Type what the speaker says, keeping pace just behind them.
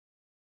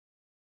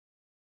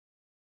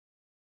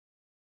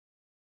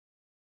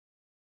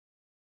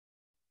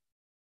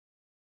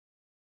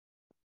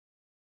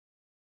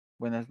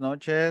Buenas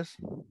noches.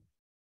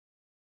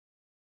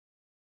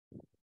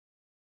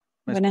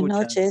 ¿Me Buenas escuchan?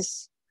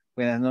 noches.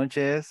 Buenas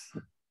noches.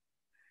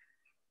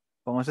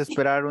 Vamos a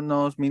esperar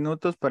unos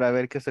minutos para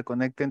ver que se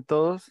conecten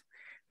todos.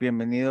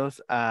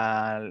 Bienvenidos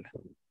al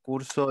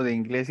curso de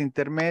inglés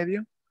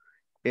intermedio.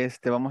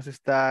 Vamos a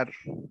estar,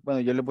 bueno,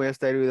 yo les voy a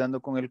estar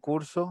ayudando con el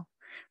curso.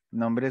 Mi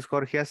nombre es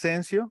Jorge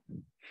Asensio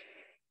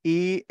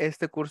y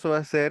este curso va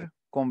a ser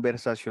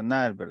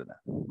conversacional, ¿verdad?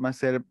 Va a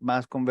ser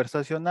más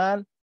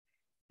conversacional.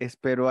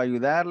 Espero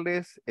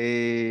ayudarles,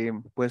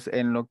 pues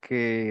en lo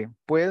que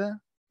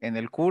pueda en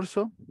el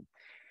curso.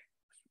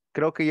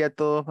 Creo que ya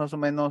todos más o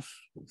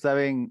menos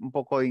saben un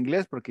poco de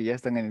inglés porque ya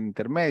están en el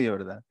intermedio,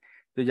 ¿verdad?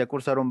 Entonces ya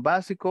cursaron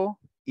básico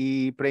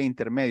y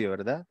preintermedio,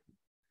 ¿verdad?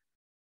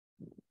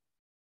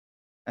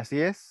 Así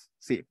es.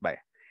 Sí,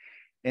 vaya.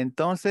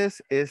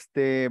 Entonces,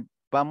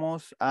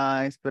 vamos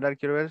a esperar,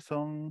 quiero ver,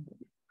 son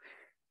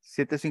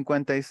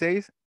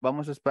 7:56.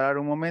 Vamos a esperar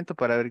un momento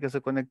para ver que se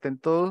conecten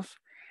todos.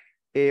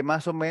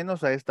 Más o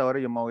menos a esta hora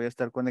yo me voy a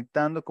estar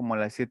conectando como a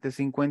las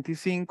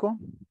 7:55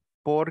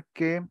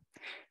 porque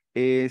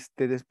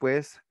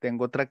después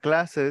tengo otra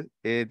clase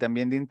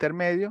también de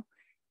intermedio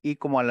y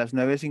como a las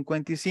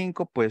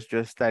 9:55 pues yo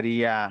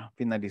estaría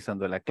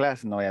finalizando la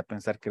clase. No voy a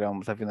pensar que la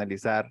vamos a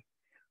finalizar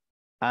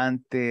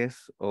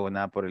antes o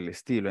nada por el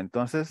estilo.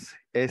 Entonces,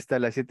 a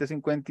las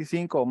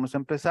 7:55 vamos a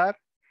empezar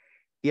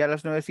y a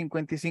las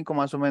 9:55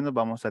 más o menos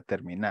vamos a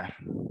terminar.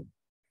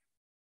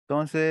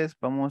 Entonces,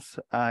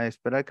 vamos a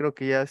esperar, creo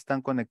que ya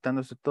están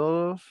conectándose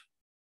todos.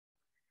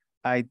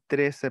 Hay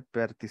 13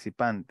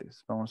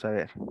 participantes. Vamos a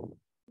ver.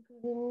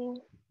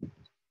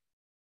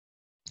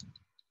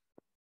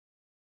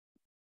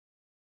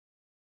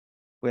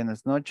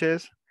 Buenas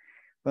noches.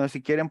 Bueno,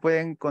 si quieren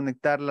pueden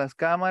conectar las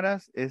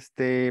cámaras.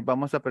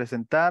 Vamos a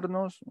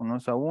presentarnos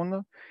unos a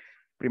uno.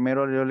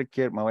 Primero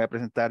me voy a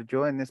presentar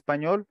yo en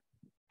español.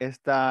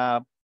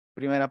 Esta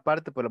primera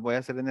parte pues la voy a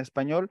hacer en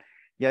español.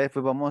 Ya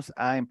después vamos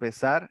a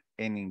empezar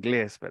en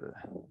inglés, ¿verdad?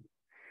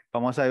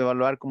 Vamos a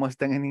evaluar cómo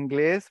están en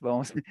inglés.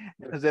 No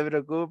se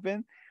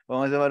preocupen.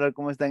 Vamos a evaluar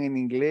cómo están en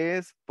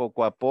inglés,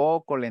 poco a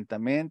poco,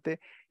 lentamente.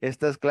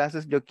 Estas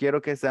clases yo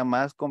quiero que sean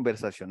más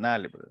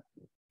conversacionales, ¿verdad?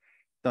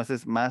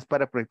 Entonces, más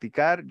para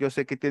practicar. Yo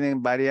sé que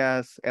tienen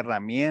varias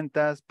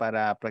herramientas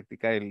para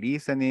practicar el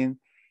listening,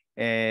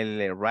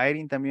 el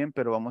writing también,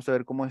 pero vamos a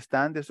ver cómo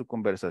están de su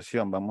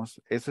conversación. Vamos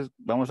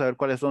a ver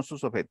cuáles son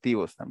sus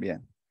objetivos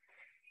también.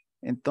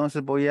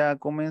 Entonces, voy a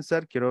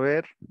comenzar. Quiero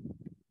ver.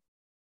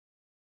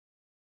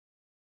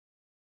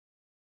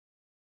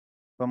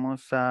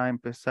 Vamos a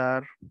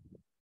empezar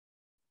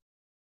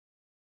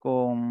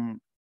con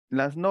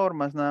las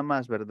normas nada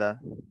más, ¿verdad?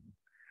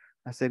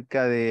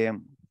 Acerca de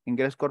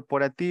inglés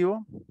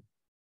corporativo.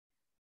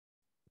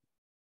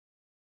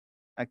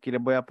 Aquí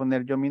les voy a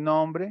poner yo mi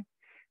nombre,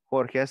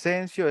 Jorge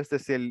Asensio. Este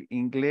es el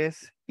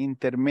inglés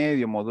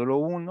intermedio módulo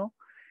 1,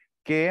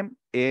 que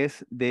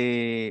es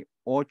de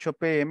 8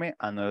 p.m.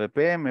 a 9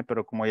 p.m.,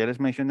 pero como ya les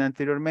mencioné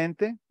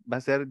anteriormente, va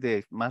a ser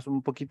de más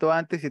un poquito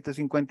antes,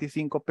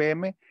 7:55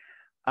 p.m.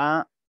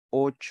 a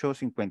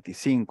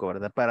 8:55,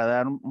 ¿verdad? Para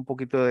dar un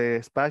poquito de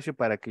espacio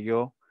para que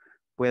yo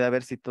pueda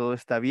ver si todo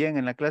está bien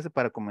en la clase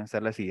para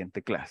comenzar la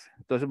siguiente clase.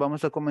 Entonces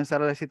vamos a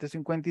comenzar a las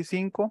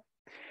 7:55.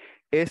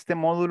 Este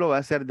módulo va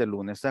a ser de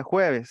lunes a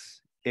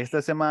jueves.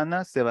 Esta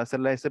semana se va a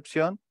hacer la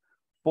excepción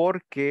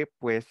porque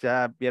pues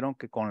ya vieron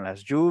que con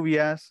las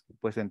lluvias,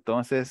 pues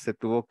entonces se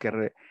tuvo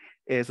que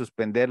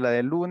suspender la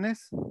del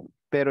lunes,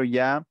 pero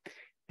ya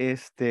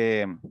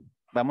este,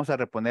 vamos a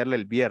reponerle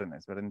el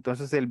viernes, ¿verdad?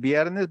 Entonces el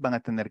viernes van a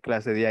tener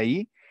clase de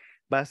ahí,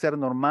 va a ser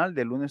normal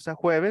de lunes a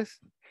jueves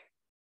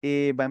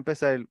y va a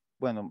empezar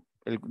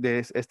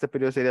este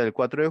periodo sería del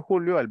 4 de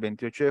julio al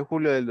 28 de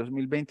julio del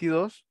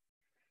 2022.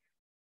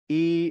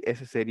 Y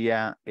ese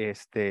sería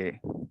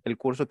el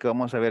curso que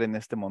vamos a ver en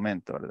este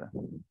momento, ¿verdad?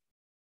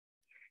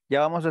 Ya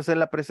vamos a hacer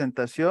la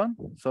presentación.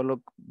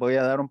 Solo voy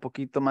a dar un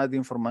poquito más de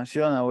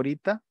información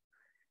ahorita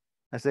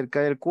acerca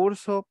del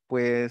curso.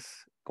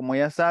 Pues, como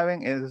ya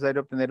saben, es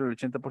necesario obtener el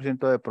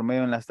 80% de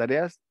promedio en las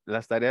tareas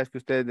que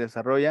ustedes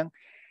desarrollan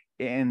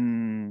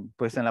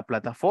pues, en la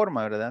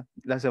plataforma, ¿verdad?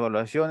 Las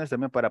evaluaciones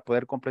también para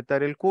poder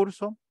completar el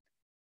curso.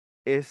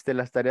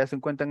 Las tareas se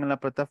encuentran en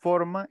la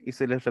plataforma y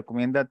se les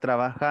recomienda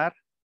trabajar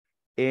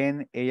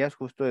en ellas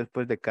justo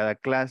después de cada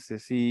clase.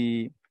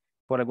 Si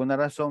por alguna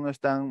razón no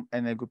están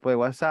en el grupo de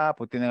WhatsApp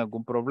o tienen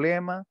algún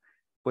problema,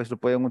 pues lo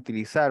pueden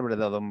utilizar,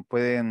 ¿verdad? O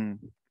pueden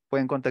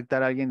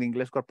contactar a alguien de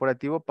inglés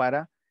corporativo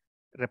para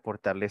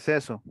reportarles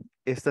eso.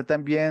 Está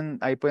también,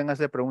 ahí pueden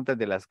hacer preguntas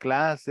de las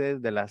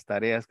clases, de las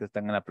tareas que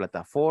están en la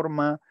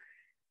plataforma,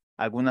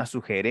 alguna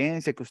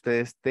sugerencia que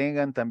ustedes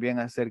tengan también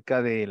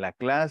acerca de la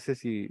clase,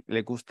 si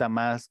les gusta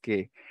más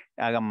que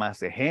hagan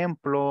más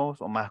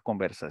ejemplos o más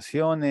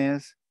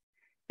conversaciones,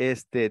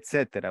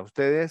 etcétera.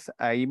 Ustedes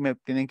ahí me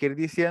tienen que ir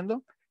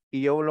diciendo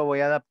y yo lo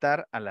voy a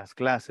adaptar a las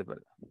clases,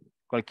 ¿verdad?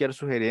 Cualquier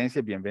sugerencia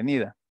es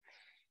bienvenida.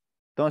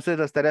 Entonces,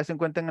 las tareas se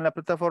encuentran en la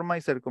plataforma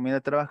y se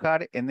recomienda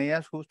trabajar en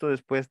ellas justo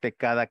después de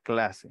cada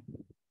clase.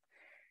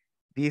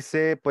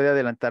 Dice, puede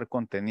adelantar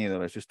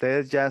contenido. Si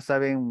ustedes ya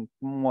saben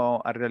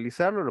cómo a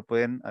realizarlo, lo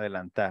pueden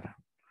adelantar.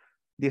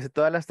 Dice,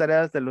 todas las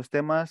tareas de los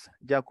temas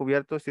ya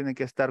cubiertos tienen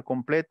que estar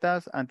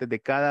completas antes de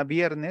cada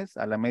viernes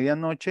a la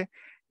medianoche,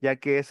 ya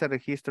que ese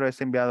registro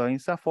es enviado a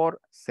INSAFORP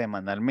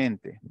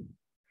semanalmente.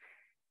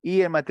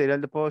 Y el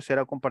material de apoyo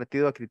será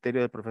compartido a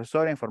criterio del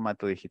profesor en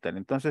formato digital.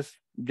 Entonces,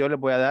 yo les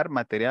voy a dar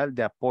material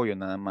de apoyo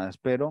nada más,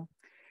 pero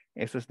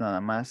eso es nada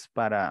más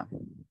para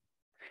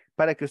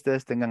que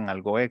ustedes tengan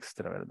algo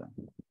extra, ¿verdad?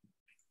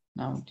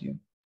 Audio.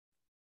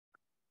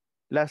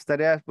 Las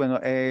tareas, bueno,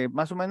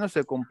 más o menos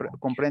se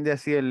comprende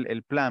así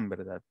el plan,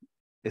 ¿verdad?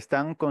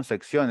 Están con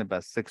secciones,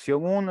 ¿verdad?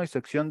 Sección uno y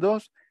sección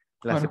 2,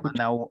 la Ahora escucho.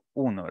 semana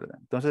uno, ¿verdad?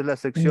 Entonces la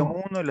sección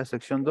No. uno y la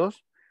sección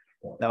 2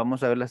 la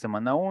vamos a ver la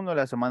semana uno,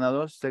 la semana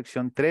 2,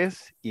 sección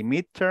 3 y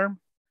midterm,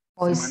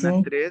 Hoy semana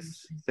sí,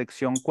 3,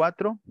 sección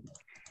 4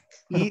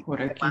 pero y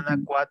por aquí.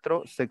 semana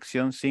 4,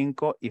 sección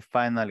 5 y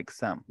final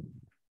exam.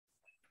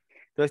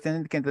 Entonces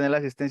tienen que tener la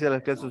asistencia a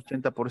las clases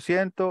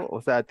 80%,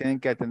 o sea, tienen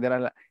que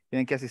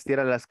asistir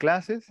a las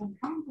clases,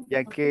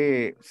 ya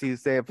que si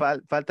se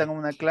faltan a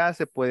una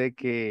clase, puede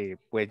que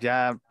pues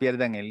ya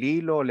pierdan el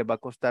hilo, les va a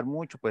costar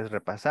mucho pues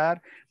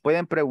repasar.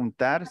 Pueden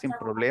preguntar sin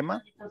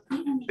problema,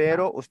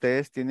 pero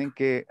ustedes tienen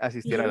que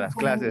asistir a las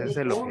clases, ese es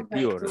el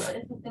objetivo, ¿verdad?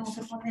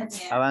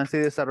 Avance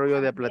y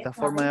desarrollo de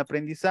plataforma de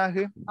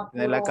aprendizaje,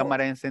 tener la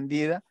cámara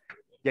encendida,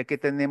 ya que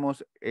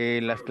tenemos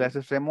las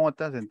clases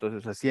remotas,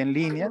 entonces así en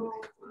línea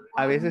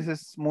a veces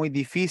es muy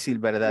difícil,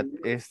 ¿verdad?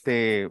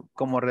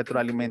 Como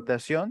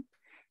retroalimentación,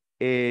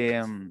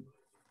 eh,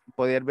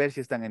 poder ver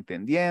si están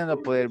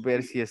entendiendo, poder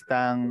ver si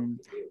están,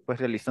 pues,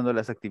 realizando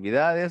las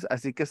actividades.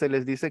 Así que se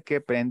les dice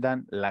que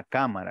prendan la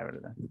cámara,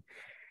 ¿verdad?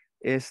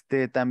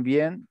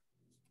 También,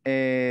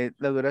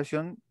 la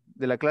duración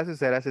de la clase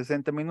será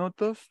 60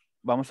 minutos.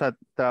 Vamos a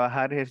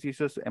trabajar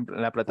ejercicios en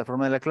la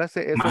plataforma de la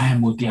clase. Esos Más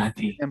muteate.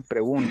 tienen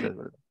preguntas,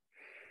 ¿verdad?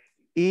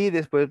 Y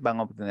después van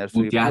a obtener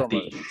su diploma,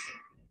 Muteate. ¿verdad?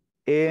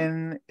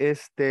 En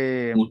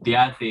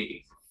Muteate.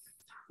 Estás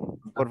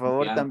por favor,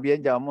 muteado.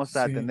 también ya vamos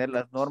a Sí. tener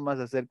las normas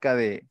acerca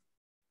de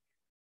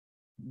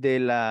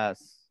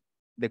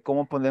de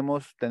cómo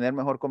podemos tener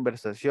mejor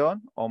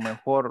conversación o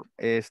mejor,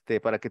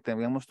 para que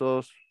tengamos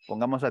todos,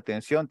 pongamos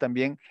atención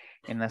también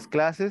en las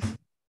clases.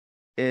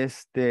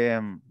 Este,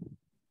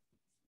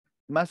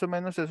 Más o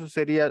menos eso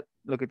sería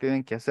lo que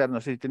tienen que hacer.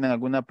 No sé si tienen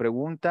alguna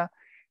pregunta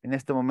en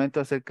este momento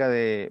acerca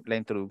de la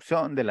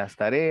introducción, de las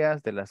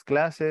tareas, de las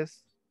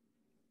clases.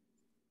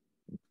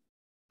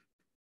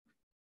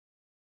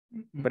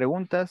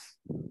 ¿Preguntas?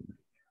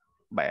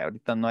 Vaya,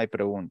 ahorita no hay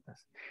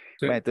preguntas.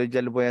 Sí, Vaya, entonces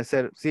ya les voy a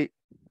hacer. Sí,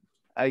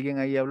 ¿alguien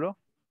ahí habló?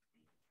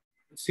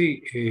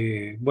 sí,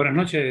 buenas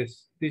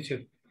noches,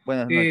 teacher.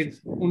 Buenas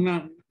noches.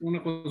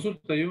 Una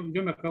consulta, yo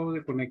me acabo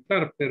de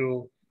conectar,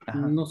 pero Ajá.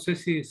 no sé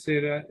si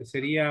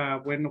sería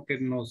bueno que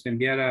nos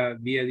enviara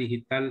vía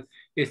digital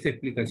esta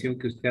explicación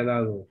que usted ha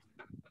dado,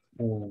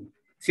 o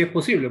si es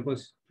posible,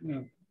 pues.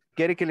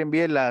 ¿Quiere que le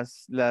envíe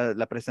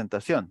la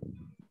presentación?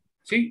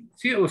 Sí,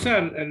 sí, o sea,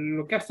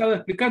 lo que ha estado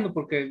explicando,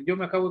 porque yo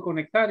me acabo de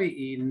conectar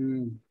y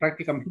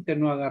prácticamente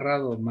no ha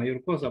agarrado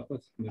mayor cosa,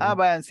 pues. Ah,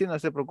 vayan, sí, no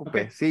se Ok,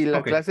 preocupe. Sí,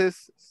 las ok,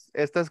 clases,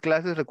 estas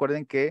clases,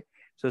 recuerden que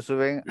se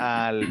suben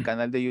al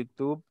canal de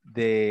YouTube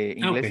de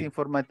ok, Inglés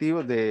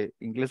Informativo, de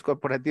Inglés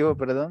Corporativo,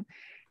 perdón,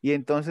 y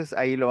entonces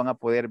ahí lo van a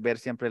poder ver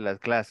siempre las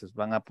clases.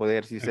 Van a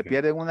poder, si se ok,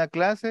 pierden una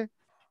clase,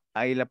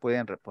 ahí la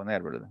pueden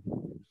reponer, ¿verdad? ok,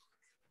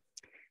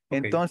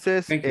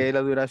 Entonces, thank you. la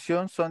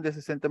duración son de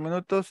 60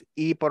 minutos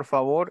y por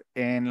favor,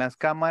 en las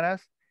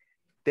cámaras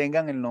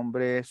tengan el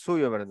nombre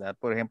suyo, ¿verdad?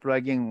 Por ejemplo,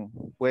 alguien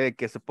puede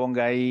que se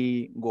ponga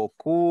ahí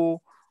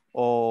Goku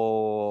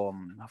o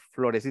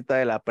Florecita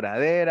de la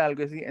Pradera,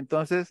 algo así.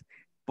 Entonces,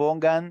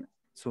 pongan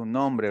su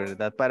nombre,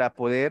 ¿verdad? Para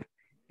poder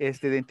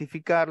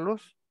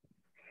identificarlos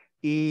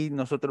y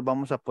nosotros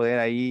vamos a poder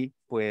ahí,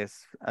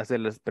 pues,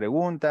 hacerles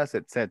preguntas,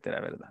 etcétera,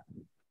 ¿verdad?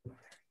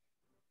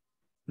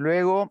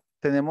 Luego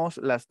tenemos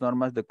las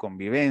normas de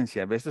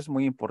convivencia. Esto es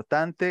muy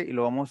importante y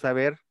lo vamos a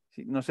ver.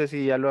 No sé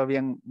si ya lo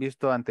habían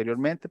visto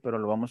anteriormente, pero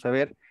lo vamos a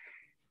ver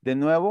de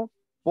nuevo,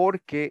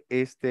 porque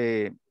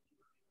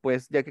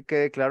pues ya que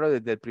quede claro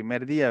desde el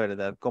primer día,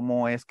 ¿verdad?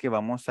 Cómo es que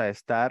vamos a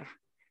estar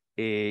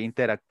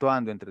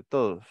interactuando entre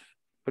todos.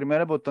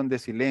 Primero el botón de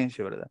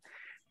silencio, ¿verdad?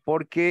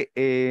 Porque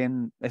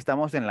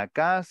estamos en la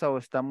casa o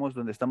estamos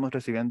donde estamos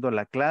recibiendo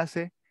la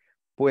clase,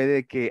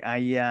 puede que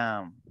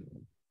haya,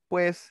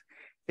 pues,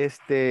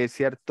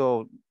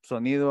 cierto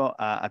sonido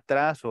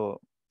atrás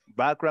o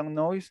background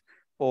noise,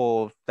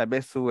 o tal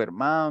vez su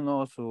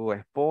hermano, su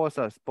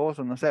esposa,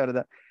 esposo, no sé,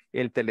 ¿verdad?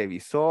 El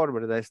televisor,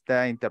 ¿verdad?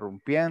 Está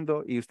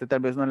interrumpiendo y usted tal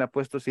vez no le ha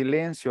puesto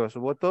silencio a su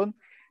botón,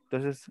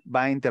 entonces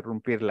va a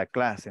interrumpir la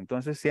clase.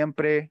 Entonces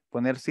siempre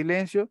poner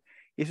silencio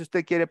y si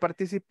usted quiere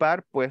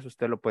participar, pues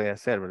usted lo puede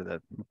hacer,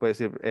 ¿verdad? Puede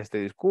decir,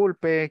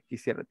 disculpe,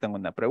 quisiera, tengo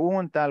una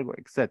pregunta, algo,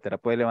 etcétera.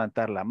 Puede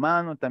levantar la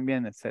mano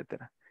también,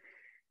 etcétera.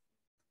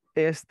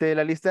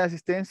 La lista de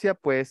asistencia,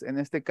 pues en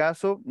este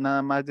caso,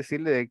 nada más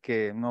decirle de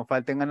que no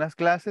falten a las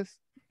clases,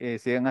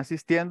 sigan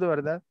asistiendo,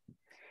 ¿verdad?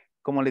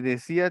 como les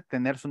decía,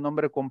 tener su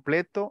nombre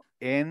completo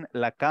en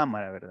la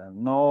cámara, ¿verdad?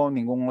 No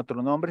ningún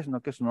otro nombre,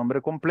 sino que su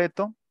nombre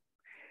completo,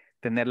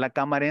 tener la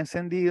cámara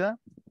encendida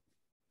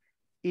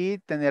y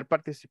tener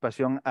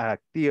participación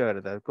activa,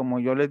 ¿verdad? Como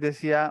yo les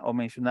decía o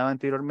mencionaba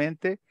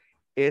anteriormente,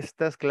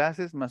 estas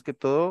clases más que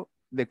todo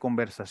de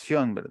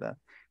conversación, ¿verdad?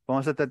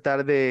 Vamos a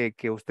tratar de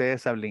que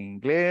ustedes hablen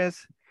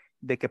inglés,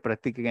 de que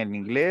practiquen el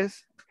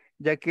inglés,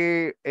 ya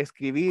que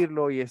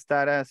escribirlo y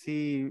estar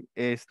así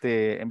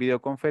en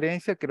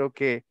videoconferencia, creo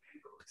que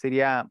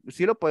sería,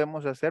 sí lo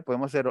podemos hacer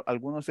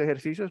algunos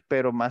ejercicios,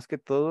 pero más que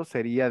todo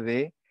sería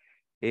de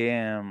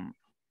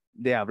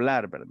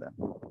hablar, ¿verdad?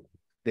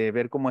 De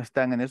ver cómo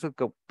están en eso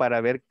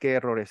para ver qué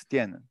errores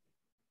tienen.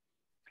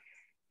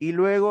 Y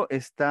luego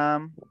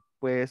está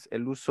pues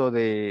el uso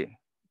de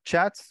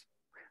chats.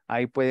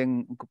 Ahí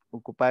pueden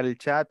ocupar el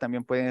chat,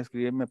 también pueden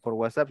escribirme por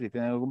WhatsApp si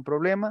tienen algún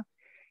problema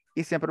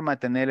y siempre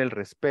mantener el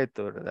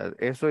respeto, ¿verdad?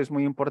 Eso es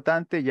muy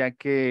importante ya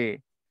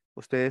que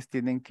ustedes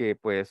tienen que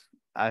pues,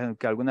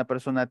 aunque alguna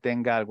persona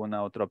tenga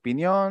alguna otra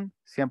opinión,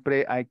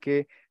 siempre hay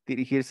que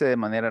dirigirse de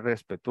manera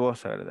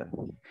respetuosa, ¿verdad?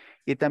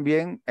 Y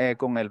también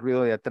con el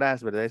ruido de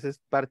atrás, ¿verdad? Esa es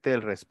parte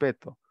del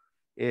respeto.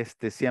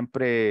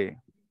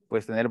 Siempre,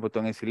 pues, tener el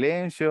botón en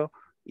silencio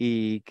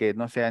y que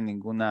no sea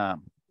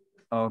ninguna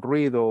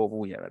ruido o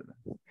bulla, ¿verdad?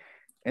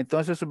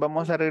 Entonces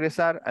vamos a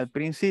regresar al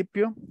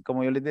principio.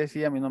 Como yo les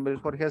decía, mi nombre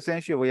es Jorge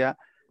Asensio. Voy a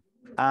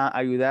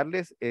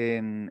ayudarles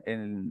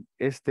en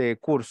este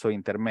curso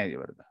intermedio,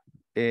 ¿verdad?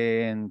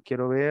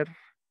 Quiero ver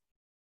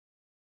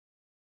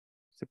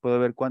si puedo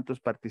ver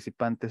cuántos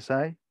participantes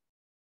hay.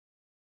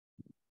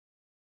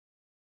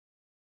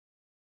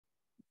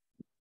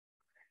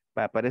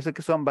 Parece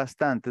que son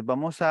bastantes.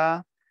 Vamos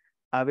a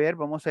ver,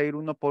 vamos a ir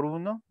uno por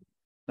uno.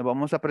 Nos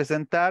vamos a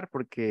presentar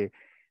porque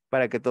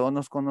para que todos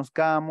nos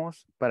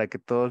conozcamos, para que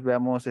todos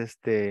veamos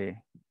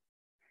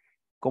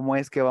cómo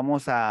es que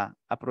vamos a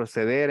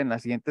proceder en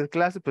las siguientes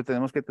clases, pues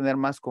tenemos que tener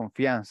más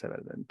confianza,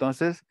 ¿verdad?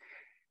 Entonces,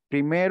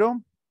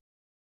 primero,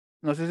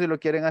 no sé si lo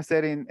quieren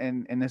hacer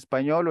en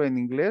español o en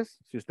inglés.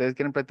 Si ustedes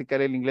quieren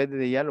practicar el inglés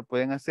desde ya, lo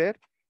pueden hacer.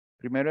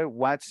 Primero,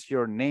 what's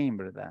your name,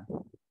 ¿verdad?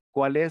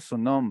 ¿Cuál es su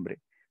nombre?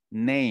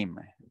 Name.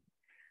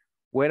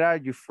 Where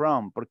are you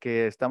from?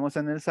 Porque estamos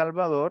en El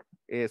Salvador,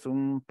 es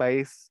un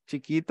país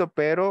chiquito,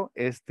 pero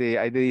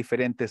hay de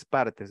diferentes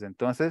partes.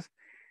 Entonces,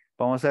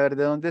 vamos a ver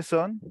de dónde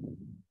son.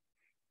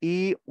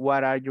 Y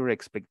what are your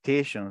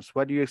expectations?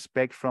 What do you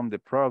expect from the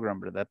program,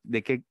 ¿verdad?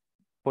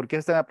 ¿Por qué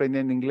están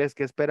aprendiendo inglés?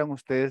 ¿Qué esperan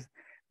ustedes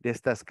de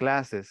estas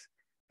clases?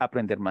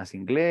 ¿Aprender más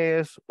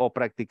inglés o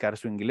practicar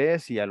su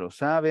inglés si ya lo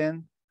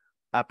saben?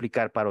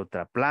 ¿Aplicar para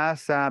otra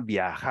plaza?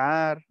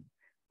 ¿Viajar?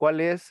 ¿Cuál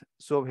es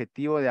su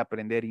objetivo de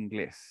aprender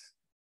inglés?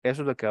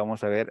 Eso es lo que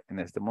vamos a ver en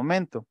este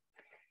momento.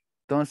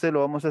 Entonces lo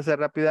vamos a hacer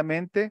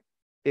rápidamente.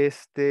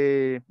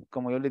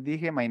 Como yo les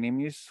dije, my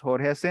name is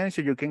Jorge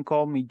Asensio. You can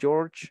call me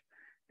George.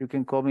 You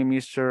can call me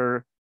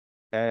Mr.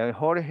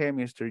 Jorge,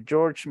 Mr.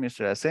 George,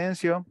 Mr.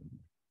 Asensio.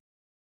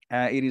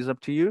 It is up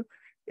to you.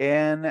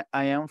 And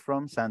I am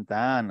from Santa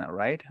Ana,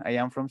 right? I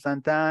am from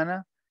Santa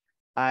Ana.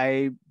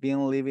 I've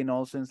been living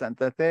also in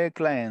Santa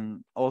Tecla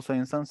and also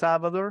in San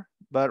Salvador,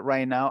 but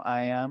right now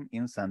I am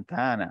in Santa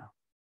Ana.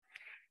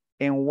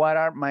 And what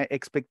are my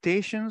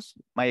expectations?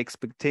 My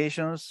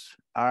expectations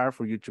are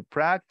for you to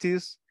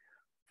practice,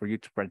 for you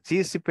to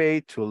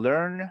participate, to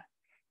learn,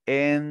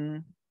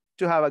 and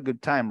to have a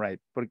good time, right?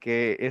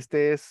 Porque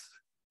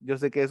yo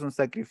sé que es un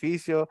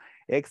sacrificio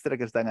extra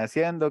que están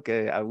haciendo,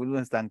 que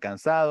algunos están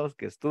cansados,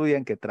 que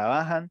estudian, que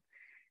trabajan.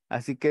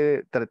 Así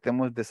que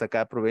tratemos de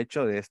sacar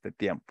provecho de este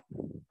tiempo.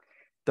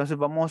 Entonces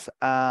vamos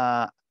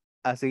a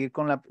seguir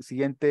con la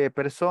siguiente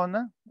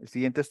persona, el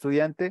siguiente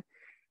estudiante,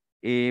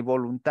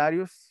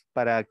 voluntarios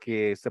para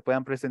que se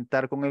puedan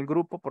presentar con el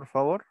grupo, por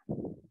favor.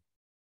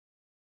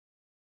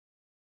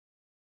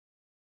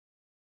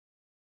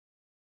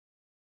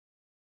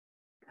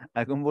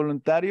 ¿Algún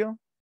voluntario?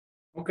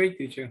 Okay,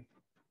 teacher.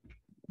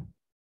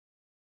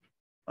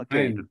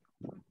 Okay.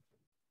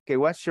 Okay,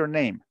 what's your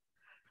name?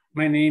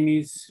 My name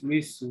is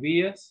Luis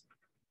Díaz.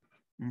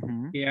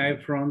 Mm-hmm.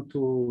 I'm from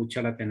to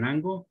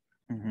Chalatenango.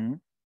 Mm-hmm.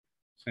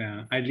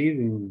 So I live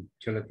in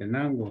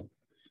Chalatenango.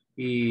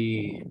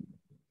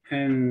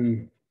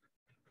 And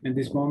in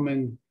this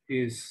moment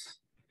is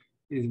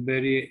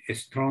very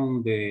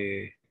strong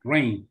the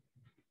rain.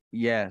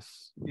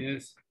 Yes.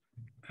 Yes.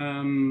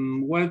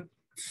 What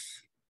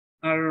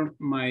are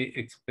my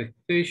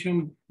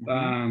expectations?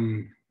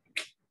 Mm-hmm.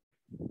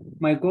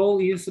 My goal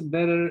is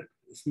better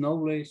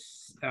knowledge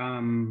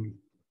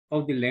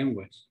of the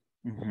language,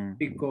 Mm-hmm.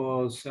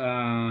 because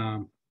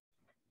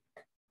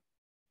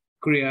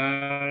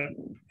create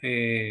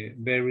a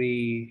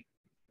very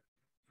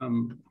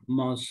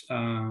most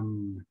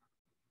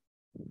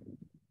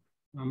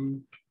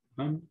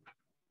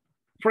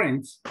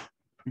friends,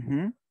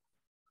 Mm-hmm.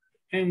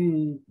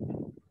 and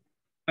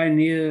I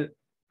need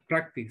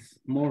practice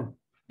more.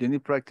 You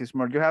need practice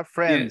more. You have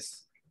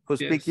friends who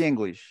speak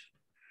English.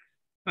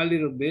 A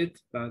little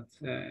bit, but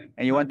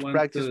and you want to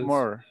practice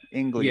more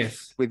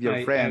English with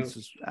your friends.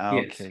 Yes,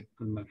 Okay.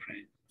 with my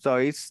friend. So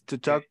it's to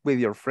talk with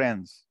your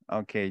friends.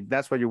 Okay,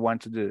 that's what you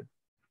want to do.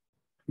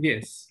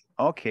 Yes.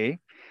 Okay.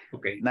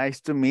 Okay.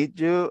 Nice to meet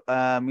you,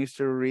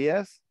 Mr.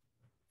 Urias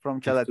from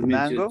Nice to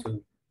meet you Chalatenango.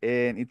 too.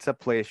 And it's a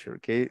pleasure,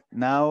 okay?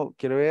 Now,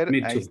 quiero ver,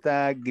 Me ahí too.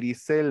 está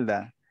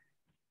Griselda.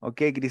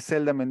 Okay,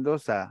 Griselda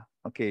Mendoza.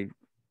 Okay,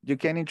 you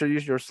can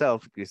introduce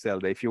yourself,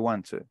 Griselda, if you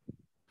want to.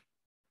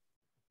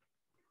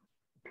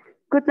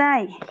 Good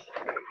night.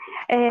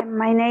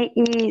 My name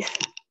is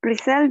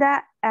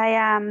Griselda. I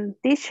am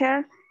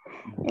teacher.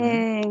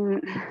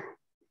 And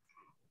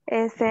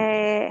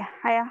I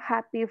am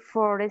happy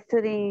for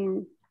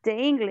studying the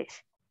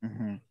English.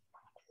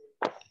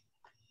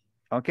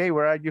 Okay,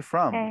 where are you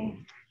from?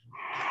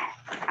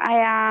 I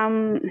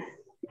am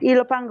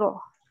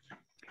Ilopango.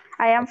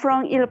 I am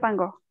from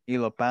Ilopango.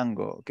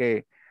 Ilopango,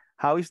 okay.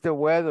 How is the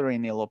weather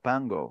in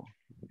Ilopango?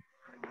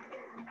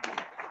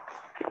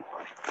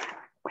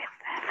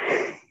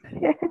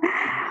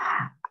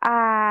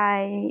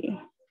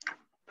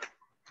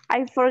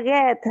 I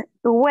forget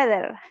the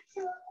weather.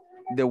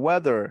 The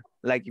weather,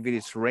 like if it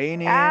is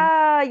raining.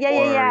 Oh,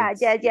 yeah.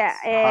 It's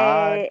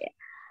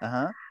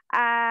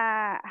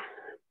hot.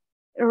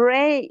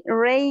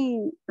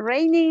 Raining.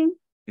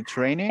 It's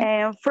raining?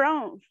 And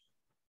strong.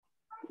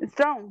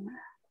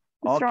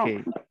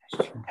 Okay.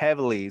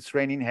 Heavily, it's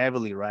raining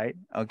heavily, right?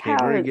 Okay,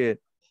 Heavily. very good.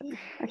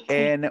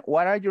 Okay. And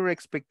what are your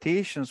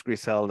expectations,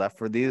 Griselda,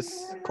 for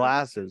these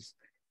classes?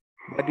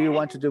 What do you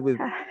want to do with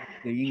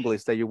the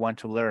English that you want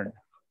to learn?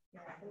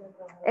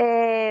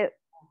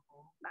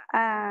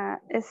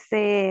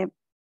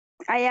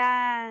 I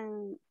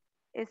am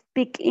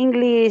speak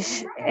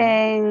English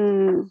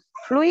and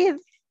fluid.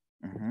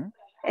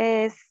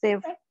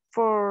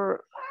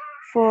 For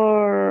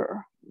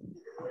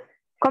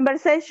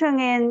conversation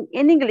in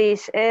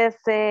English is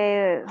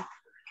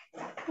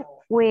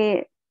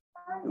with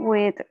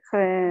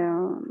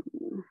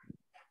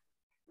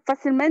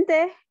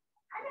fácilmente.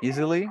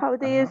 Easily? How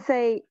do you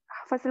say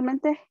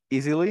fácilmente?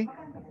 Easily?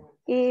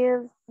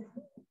 Easily.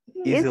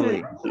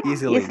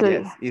 Yes,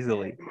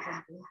 easily.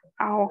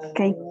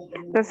 Okay.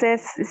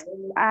 Entonces,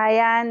 I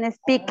am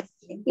speak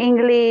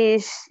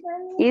English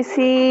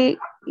easily,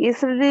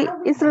 Easily,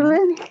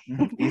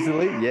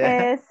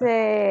 yeah. Es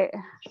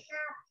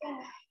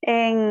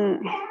en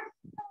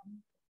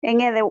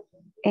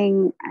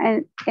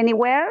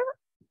anywhere.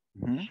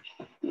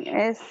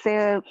 Es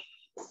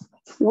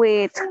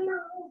with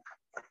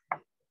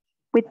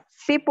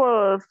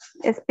people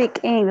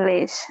speak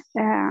English.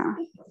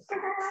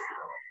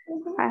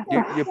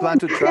 You plan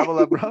to travel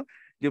abroad?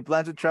 You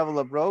plan to travel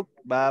abroad?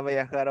 ¿Va a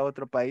viajar a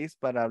otro país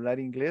para hablar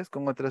inglés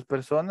con otras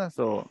personas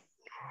o?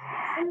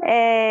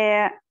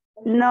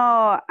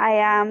 No, I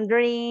am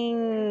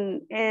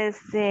doing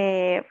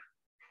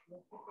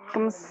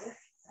 ¿cómo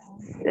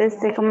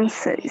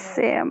se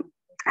dice?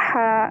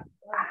 How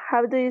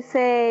do you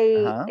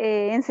say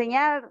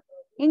enseñar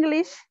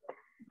English?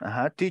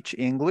 Teach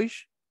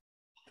English.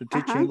 To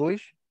teach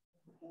English.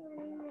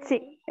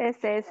 Sí,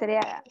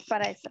 sería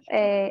para eso.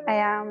 I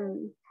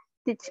am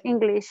teach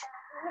English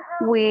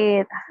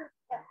with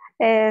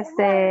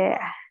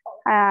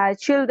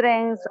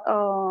children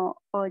or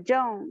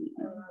young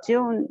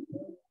children.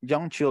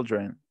 Young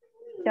children.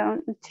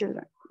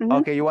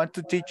 Okay, you want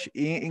to teach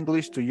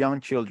English to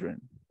young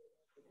children.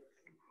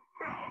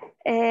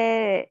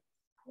 You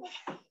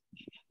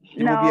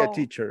will be a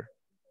teacher.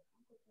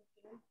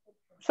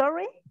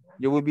 Sorry?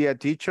 You will be a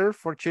teacher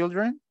for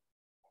children?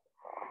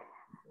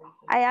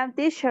 I am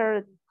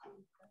teacher.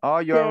 Oh,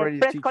 you're already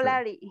a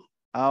teacher.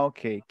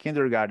 Okay,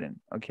 kindergarten.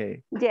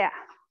 Okay. Yeah.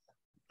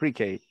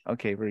 Pre-K.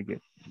 Okay, very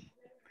good.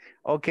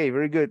 Okay,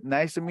 very good.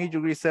 Nice to meet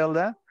you,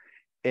 Griselda,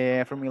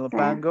 from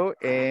Ilopango.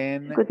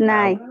 And good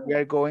night. We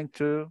are going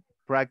to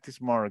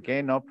practice more,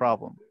 okay? No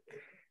problem.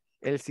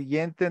 El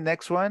siguiente,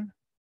 next one.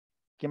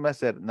 ¿Quién va a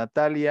ser?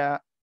 Natalia.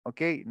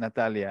 Okay,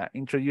 Natalia,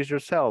 introduce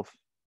yourself.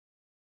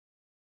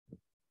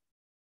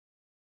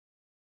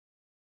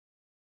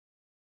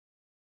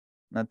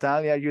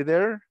 Natalia, are you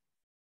there?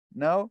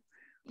 No?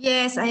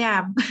 Yes, I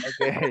am.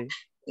 Okay.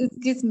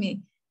 Excuse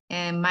me.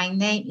 My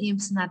name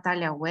is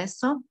Natalia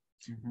Hueso.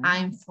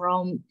 I'm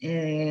from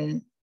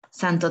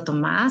Santo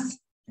Tomas.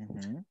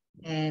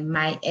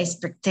 My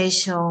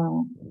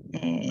expectation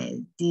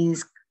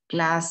this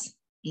class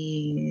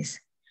is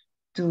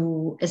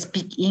to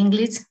speak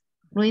English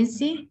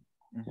fluency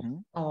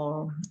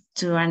or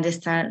to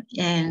understand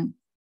and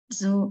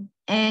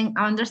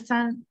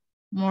understand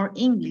more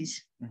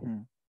English.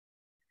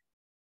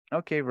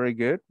 Okay, very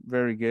good.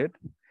 Very good.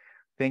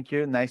 Thank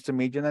you. Nice to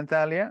meet you,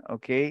 Natalia.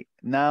 Okay,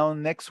 now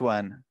next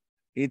one.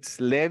 It's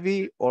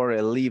Levi or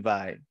a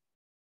Levi?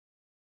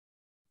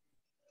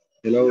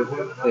 Hello,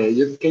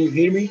 can you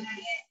hear me?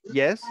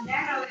 Yes.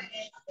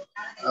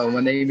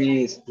 My name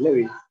is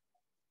Levi.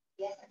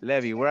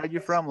 Levi, where are you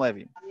from,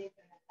 Levi?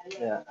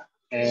 Yeah,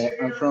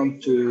 I'm from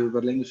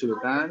Berlin,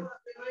 Sudan,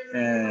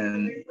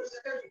 and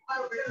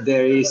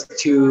there is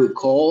too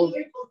cold.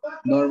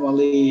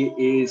 Normally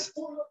it's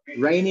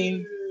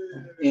raining,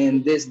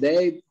 and this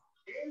day,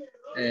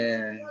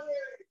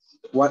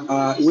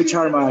 which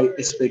are my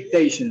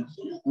expectations?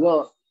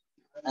 Well,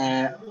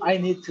 I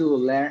need to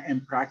learn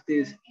and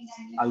practice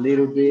a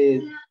little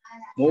bit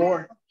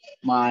more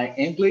my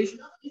English.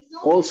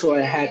 Also,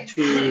 I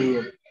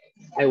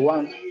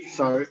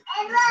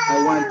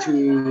want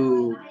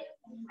to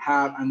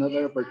have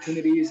another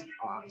opportunities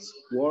as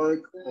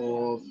work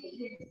of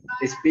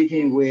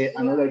speaking with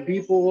another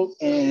people,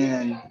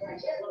 and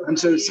I'm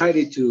so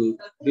excited to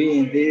be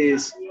in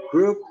this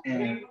group,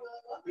 and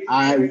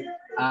I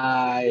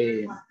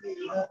I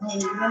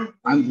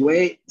I'm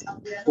wait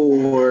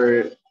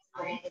for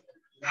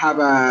have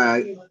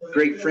a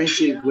great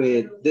friendship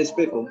with these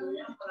people.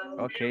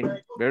 Okay,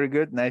 very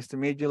good. Nice to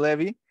meet you,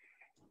 Levi,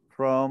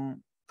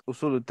 from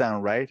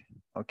Usulutan, right?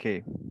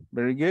 Okay,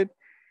 very good.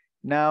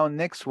 Now,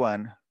 next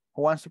one.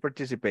 Who wants to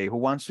participate? Who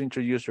wants to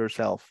introduce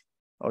yourself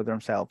or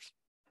themselves?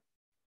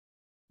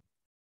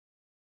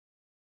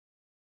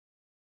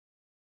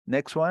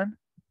 Next one.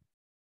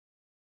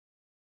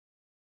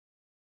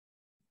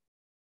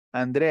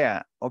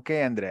 Andrea.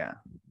 Okay, Andrea.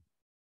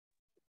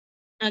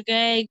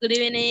 Okay, good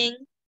evening.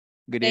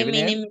 Good Okay, my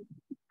evening. name is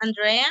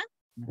Andrea,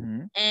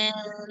 Mm-hmm.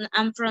 and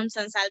I'm from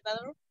San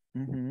Salvador.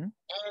 Mm-hmm.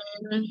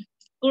 And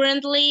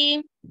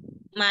currently,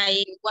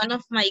 one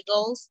of my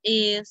goals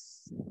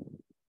is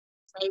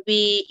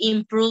maybe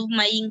improve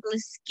my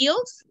English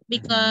skills,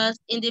 because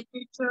in the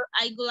future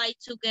I would like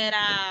to get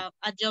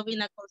a job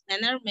in a call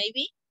center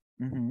maybe,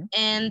 Mm-hmm.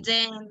 and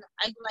then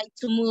I would like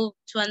to move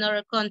to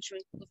another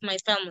country with my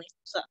family.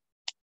 So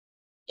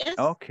yes,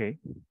 Okay.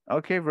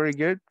 Okay, very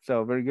good.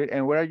 So very good.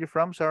 And where are you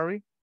from?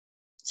 Sorry?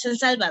 San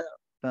Salvador.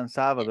 San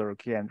Salvador.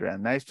 Okay, Andrea.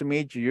 Nice to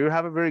meet you. You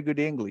have a very good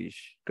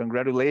English.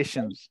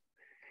 Congratulations.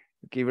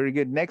 Okay, very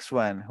good. Next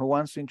one. Who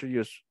wants to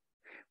introduce?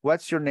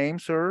 What's your name,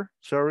 sir?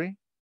 Sorry.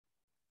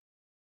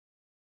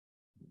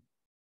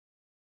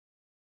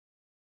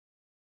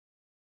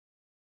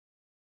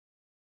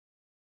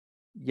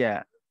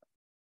 Yeah.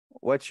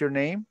 What's your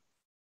name?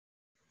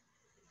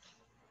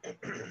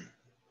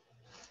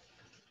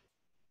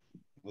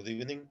 Good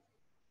evening.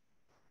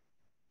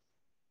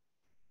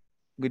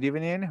 Good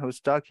evening. Who's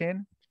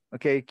talking?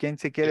 Okay, ¿quién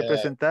se quiere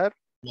presentar?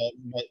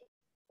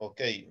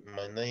 Okay,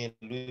 my name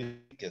is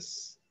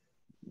Luis.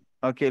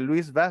 Okay,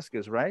 Luis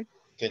Vasquez, right?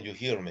 Can you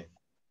hear me?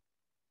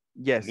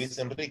 Yes. Luis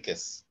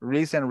Enriquez.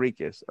 Luis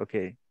Enriquez,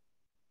 okay.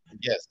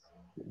 Yes,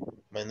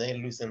 my name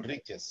is Luis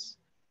Enriquez.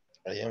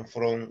 I am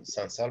from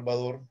San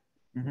Salvador,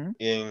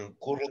 and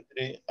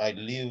currently I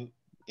live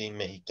in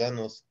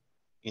Mexicanos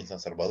in San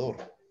Salvador.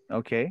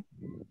 Okay.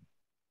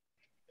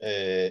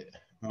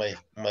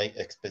 My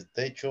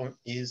expectation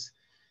is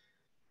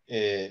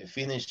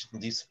finish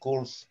this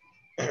course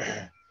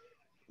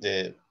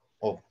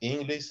of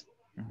English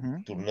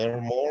to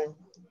learn more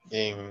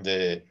and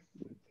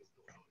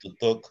to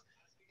talk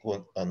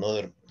with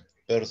another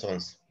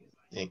persons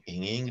in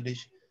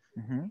English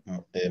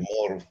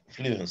more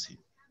fluency.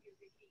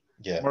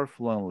 Yeah. More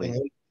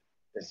fluently.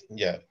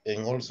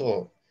 And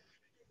also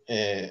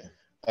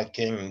I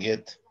can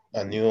get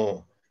a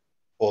new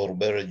or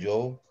better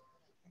job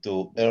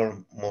to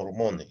earn more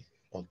money.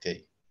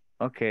 Okay.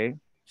 Okay.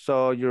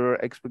 So your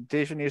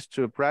expectation is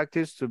to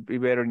practice, to be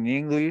better in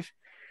English,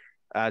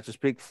 to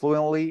speak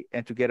fluently,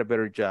 and to get a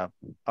better job.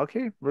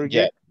 Okay, very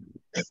good.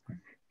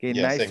 Okay,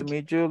 Yeah, nice to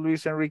meet you,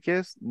 Luis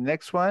Enriquez.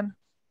 Next one.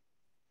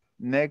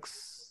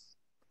 Next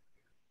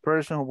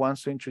person who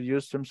wants to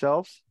introduce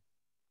themselves.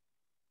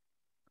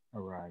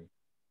 All right.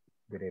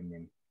 Good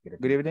evening.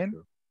 Good evening.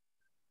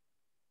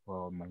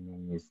 Well, my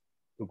name is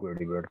Hugo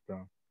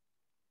Heriberto.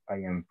 I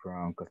am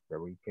from Costa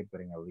Rica,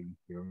 but I live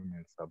here in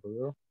El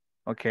Salvador.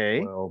 Okay.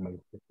 Well, my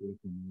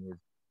situation is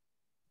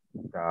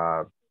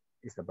that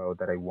it's about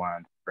that I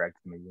want to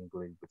practice my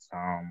English with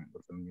some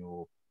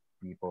new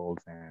peoples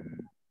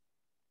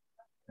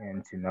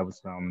and to know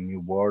some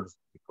new words,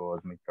 because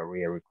my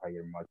career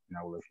requires much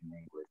knowledge in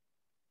English.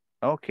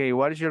 Okay,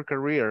 what is your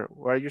career?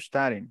 Where are you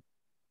studying?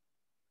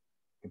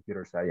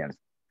 Computer science.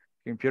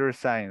 Computer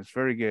science,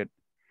 very good.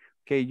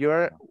 Okay,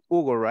 you're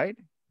Hugo, right?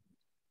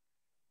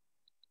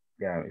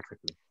 Yeah,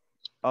 exactly.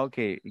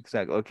 Okay,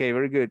 exactly. Okay,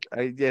 very good.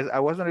 I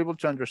wasn't able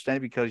to understand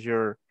because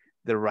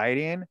the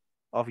writing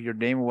of your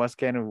name was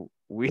kind of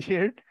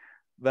weird,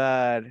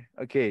 but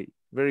okay,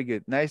 very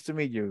good. Nice to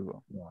meet you,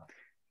 Hugo. Yeah.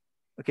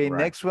 Okay, right.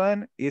 Next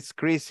one is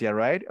Crisia,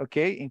 right?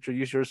 Okay,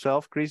 introduce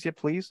yourself, Crisia,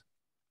 please.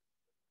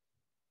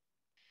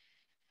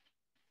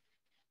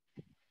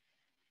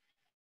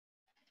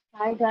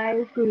 Hi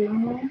guys, good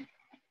evening.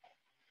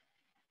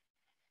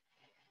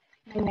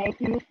 My name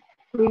is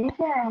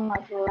Lisa and my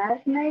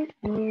last name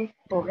is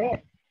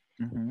Población.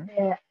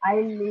 I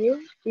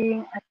live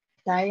in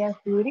Ataya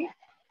City,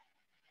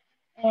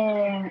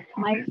 and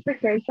my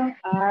expectations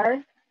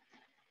are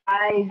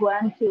I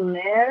want to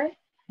learn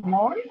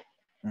more.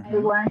 I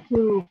want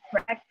to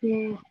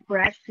practice.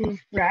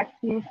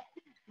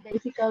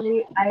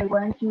 Basically, I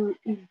want to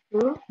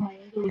improve my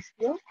English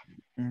skills.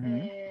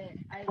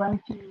 I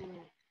want to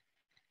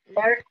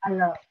learn a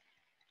lot.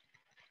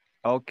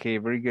 Okay,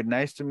 very good.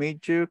 Nice to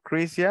meet you,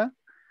 Crisia.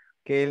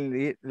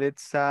 Okay,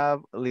 let's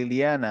have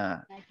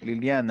Liliana.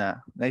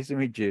 Liliana, nice to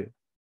meet you.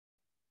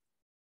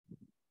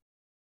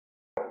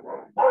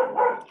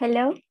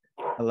 Hello.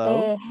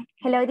 Hello.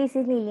 Hello, this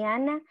is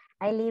Liliana.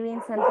 I live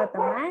in Santo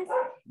Tomas.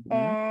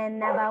 And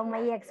about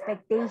my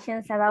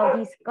expectations about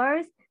this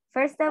course,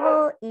 first of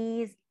all,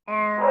 is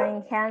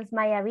enhance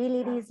my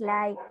abilities,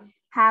 like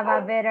have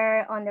a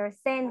better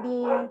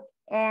understanding,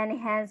 and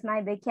enhance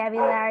my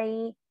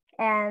vocabulary.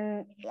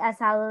 And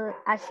as a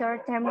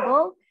short-term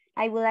goal,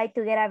 I would like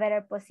to get a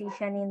better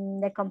position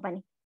in the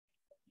company.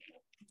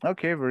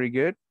 Okay, very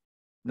good.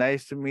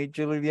 Nice to meet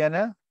you,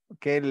 Liliana.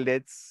 Okay,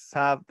 let's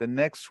have the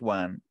next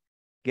one.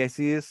 Guess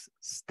is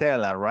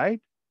Stella, right?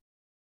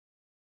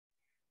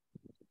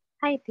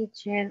 Hi,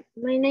 teacher.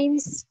 My name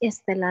is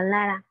Estela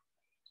Lara.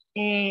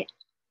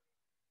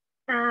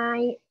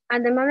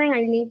 At the moment,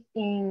 I live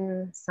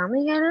in San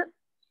Miguel.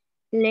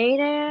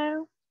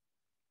 Later,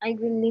 I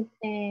will live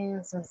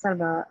in San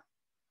Salvador.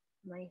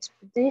 My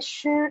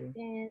expectation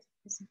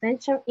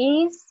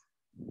is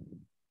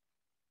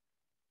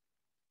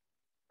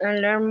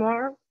learn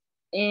more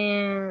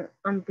and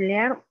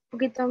ampliar un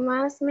poquito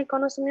más mi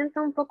conocimiento,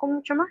 un poco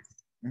mucho más.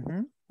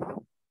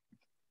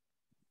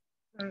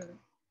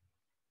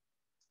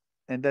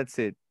 And that's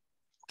it.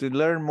 To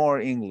learn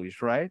more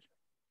English, right?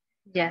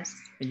 Yes.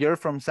 You're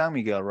from San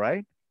Miguel,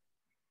 right?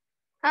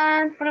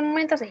 Por el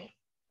momento sí.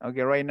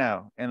 Okay, right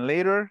now. And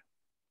later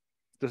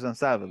to San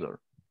Salvador.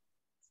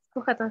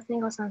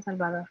 Cucatancingo, San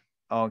Salvador.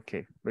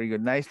 Okay, very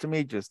good. Nice to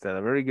meet you,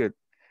 Stella. Very good.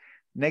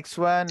 Next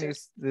one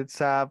is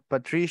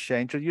Patricia.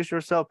 Introduce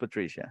yourself,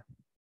 Patricia.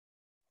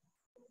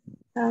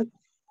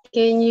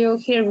 Can you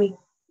hear me?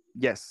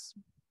 Yes.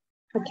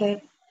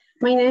 Okay.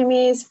 My name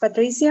is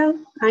Patricia.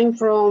 I'm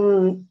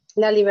from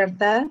La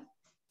Libertad,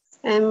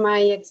 and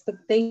my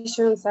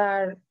expectations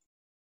are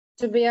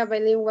to be a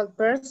bilingual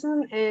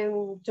person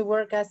and to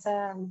work as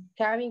a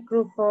cabin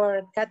crew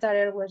for Qatar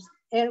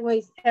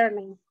Airways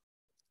Airline.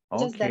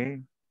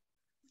 Okay.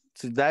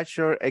 So that's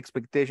your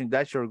expectation,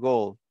 that's your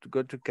goal, to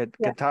go to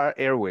Qatar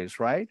Airways,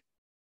 right?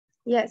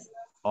 Yes.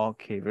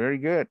 Okay, very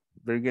good.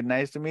 Very good.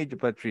 Nice to meet you,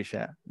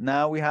 Patricia.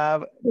 Now we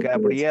have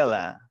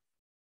Gabriela.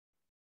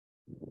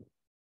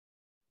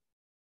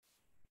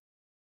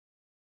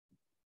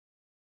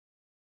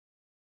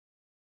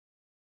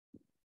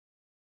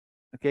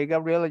 Okay,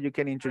 Gabriela, you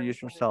can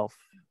introduce yourself.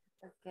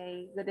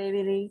 Okay, good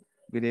evening.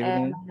 Good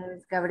evening. My name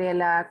is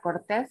Gabriela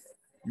Cortez.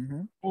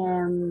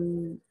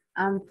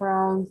 I'm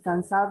from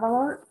San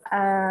Salvador.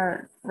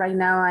 Right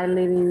now I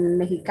live in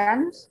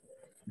Mexicanos.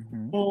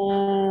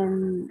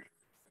 And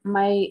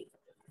my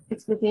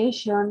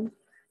expectation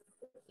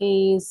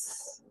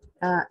is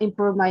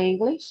improve my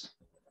English.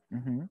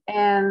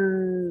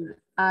 And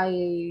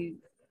I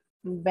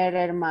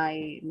better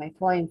my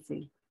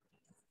fluency.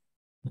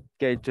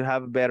 Okay, to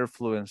have better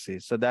fluency.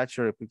 So that's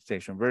your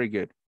expectation. Very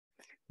good.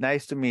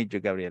 Nice to meet you,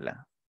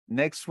 Gabriela.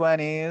 Next one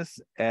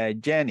is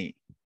Jenny.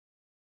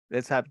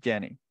 Let's have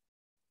Jenny.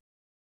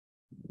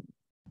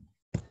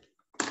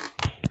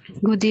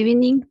 Good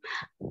evening.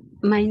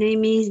 My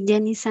name is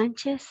Jenny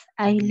Sanchez.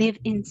 I live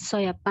in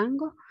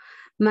Soyapango.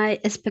 My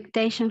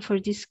expectations for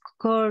this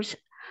course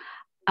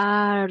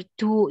are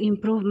to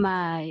improve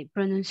my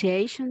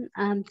pronunciation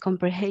and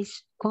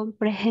comprehension.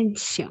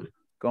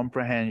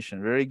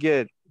 Comprehension. Very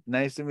good.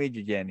 Nice to meet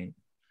you, Jenny.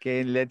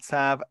 Okay, let's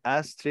have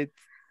Astrid.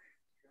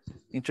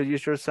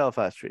 Introduce yourself,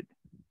 Astrid.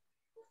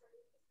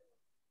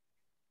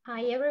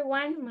 Hi,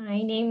 everyone.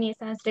 My name is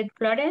Astrid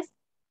Flores.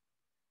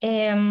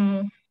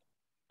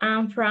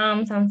 I'm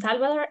from San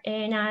Salvador,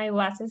 and I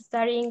was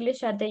studying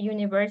English at the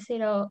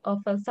University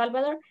of El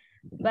Salvador,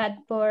 but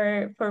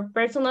for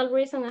personal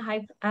reasons,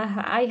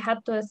 I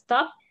had to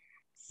stop.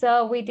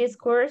 So with this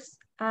course,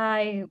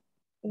 I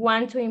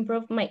want to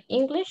improve my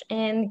English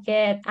and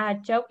get a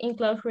job in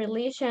close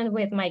relation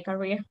with my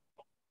career.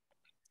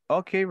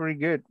 Okay, very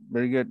good.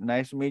 Very good.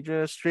 Nice to meet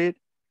you, Astrid.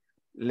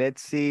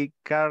 Let's see,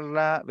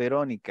 Carla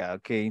Veronica.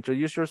 Okay,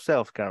 introduce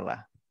yourself,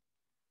 Carla.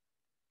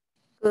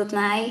 Good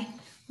night.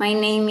 My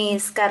name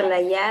is Carla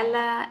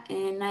Ayala,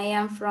 and I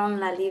am from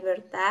La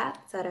Libertad,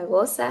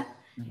 Zaragoza.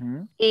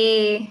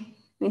 Y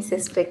mis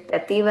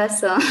expectativas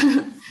son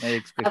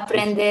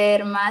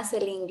aprender más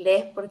el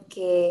inglés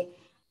porque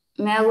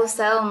me ha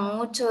gustado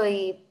mucho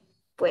y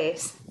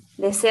pues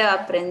deseo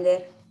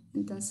aprender.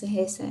 Entonces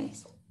esa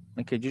es.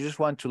 Okay, you just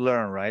want to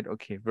learn, right?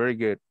 Okay, very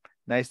good.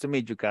 Nice to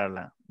meet you,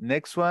 Carla.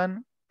 Next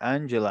one,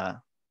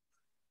 Angela.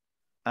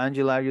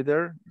 Angela, are you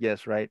there?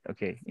 Yes, right?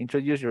 Okay,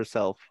 introduce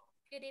yourself.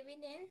 Good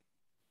evening.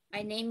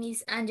 My name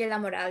is Angela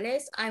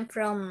Morales. I'm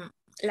from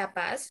La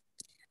Paz.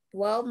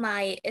 Well,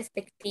 my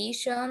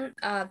expectation,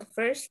 the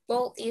first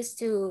goal is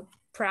to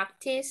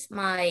practice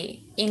my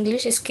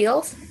English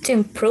skills to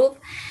improve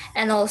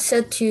and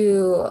also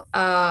to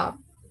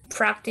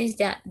practice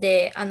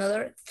the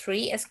another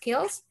 3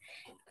 skills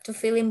to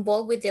feel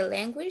involved with the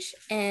language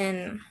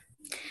and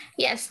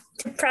yes,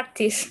 to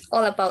practice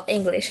all about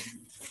English.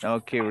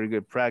 Okay, very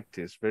good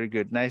practice. Very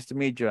good. Nice to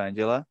meet you,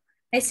 Angela.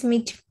 Nice to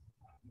meet you.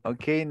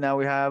 Okay, now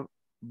we have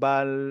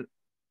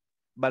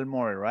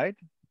Balmore, right?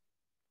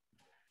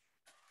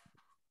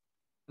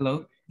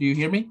 Hello, do you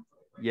hear me?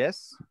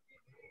 Yes.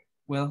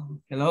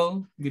 Well,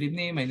 hello, good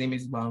evening. My name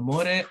is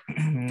Balmore.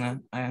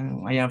 I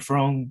am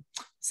from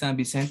San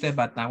Vicente,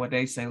 but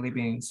nowadays I live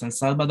in San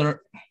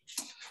Salvador.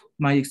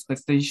 My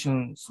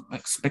expectations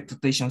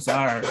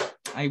are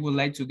I would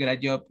like to get a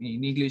job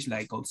in English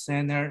like call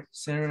center,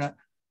 etc.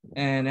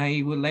 And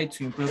I would like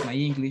to improve my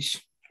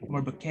English,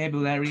 more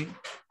vocabulary,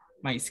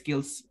 my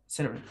skills,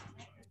 etc.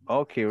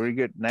 Okay, very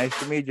good. Nice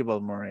to meet you,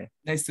 Balmore.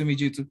 Nice to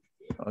meet you too.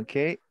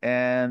 Okay,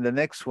 and the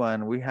next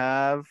one we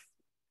have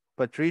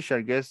Patricia,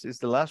 I guess is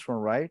the last one,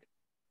 right?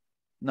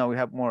 No, we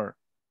have more.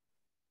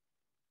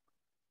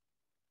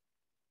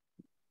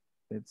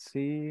 Let's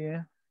see.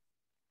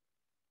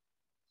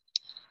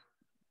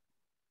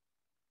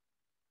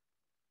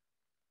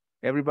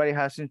 Everybody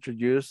has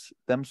introduced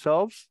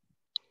themselves,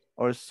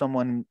 or is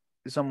someone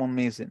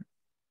missing?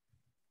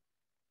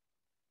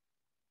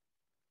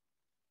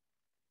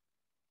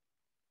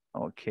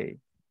 Okay.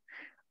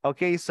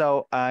 Okay,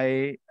 so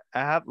I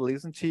have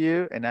listened to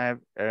you and I have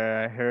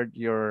heard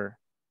your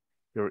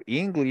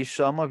English.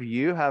 Some of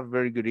you have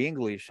very good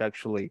English,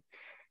 actually.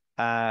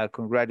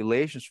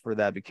 Congratulations for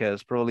that,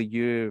 because probably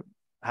you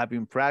have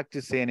been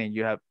practicing and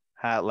you have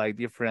had like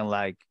different,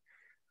 like,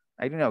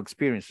 I don't know,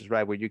 experiences,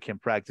 right, where you can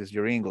practice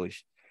your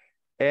English.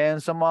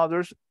 And some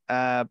others,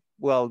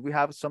 well, we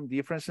have some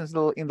differences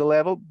in the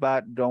level,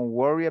 but don't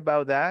worry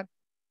about that.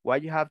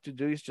 What you have to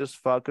do is just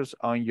focus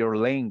on your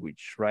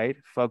language, right?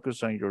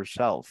 Focus on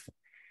yourself.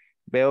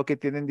 Veo que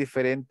tienen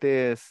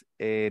diferentes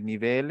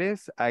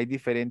niveles, hay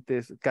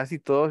diferentes, casi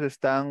todos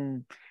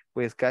están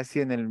pues casi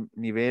en el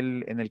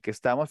nivel en el que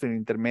estamos, en el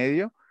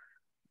intermedio.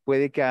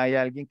 Puede que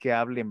haya alguien que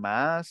hable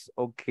más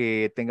o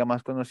que tenga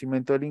más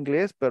conocimiento del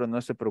inglés, pero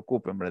no se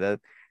preocupen, ¿verdad?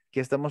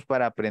 Aquí estamos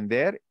para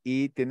aprender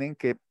y tienen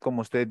que,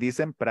 como ustedes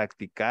dicen,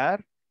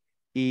 practicar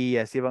y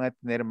así van a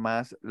tener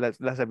más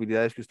las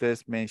habilidades que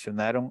ustedes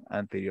mencionaron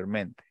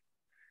anteriormente.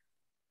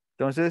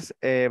 Entonces,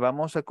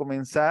 vamos a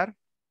comenzar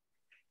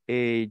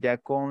ya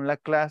con la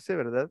clase,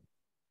 ¿verdad?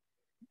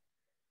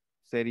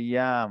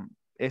 Sería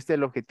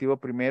el objetivo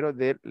primero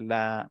de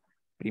la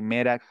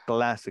primera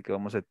clase que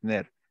vamos a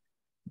tener.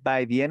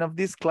 By the end of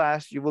this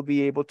class, you will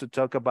be able to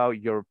talk about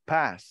your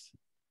past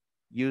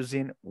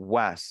using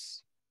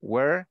was,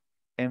 were,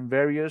 and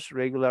various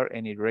regular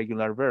and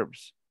irregular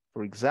verbs.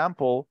 For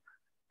example,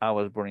 I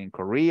was born in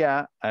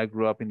Korea. I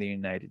grew up in the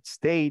United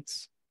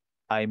States.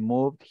 I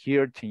moved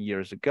here 10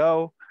 years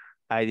ago.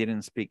 I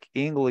didn't speak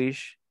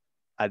English.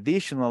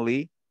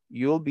 Additionally,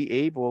 you'll be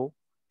able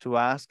to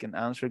ask and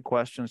answer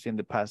questions in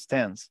the past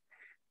tense.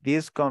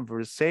 This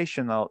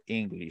conversational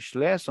English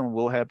lesson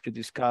will help you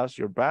discuss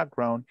your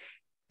background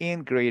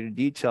in greater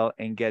detail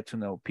and get to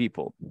know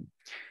people.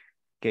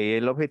 Okay,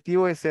 el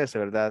objetivo es ese,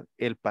 ¿verdad?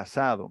 El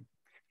pasado.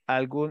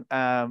 ¿Alguno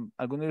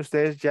de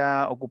ustedes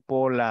ya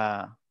ocupó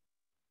la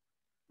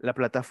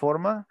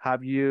plataforma?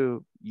 Have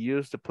you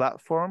used the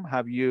platform?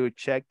 Have you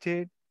checked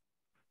it?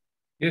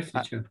 Yes,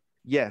 teacher.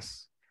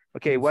 Yes.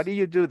 Okay, yes. What do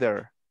you do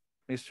there,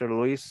 Mr.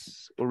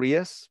 Luis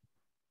Urias?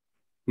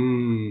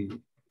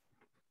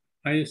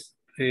 I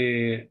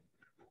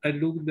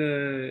look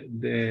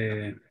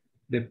the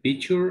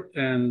picture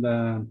and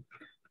the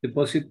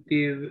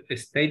positive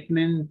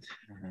statement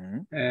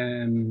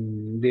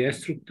and the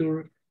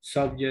structure,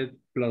 subject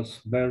plus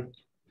verb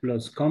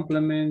plus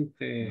complement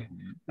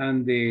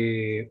and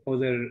the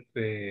other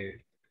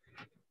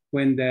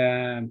when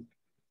the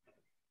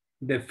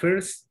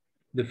first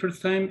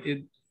time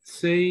it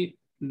say,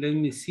 let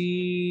me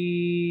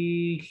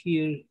see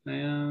here.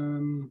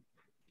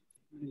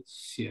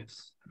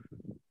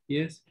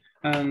 Yes.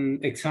 An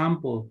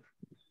example.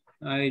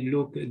 I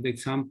look at the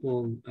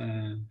example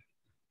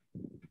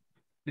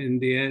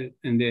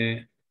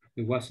it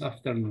was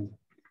afternoon.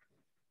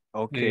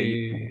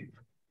 Okay.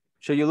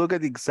 So you look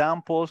at the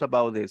examples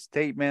about the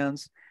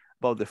statements,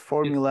 about the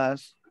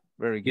formulas.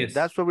 Very good. Yes.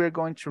 That's what we're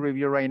going to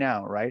review right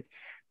now, right?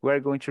 We're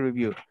going to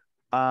review.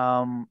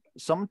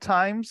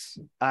 Sometimes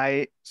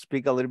I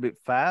speak a little bit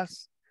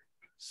fast.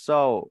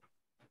 So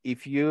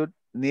if you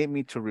need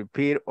me to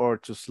repeat or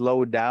to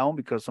slow down,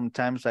 because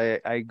sometimes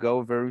I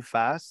go very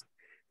fast,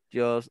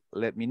 just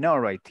let me know,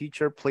 right?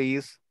 Teacher,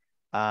 please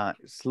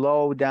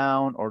slow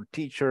down, or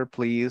teacher,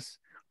 please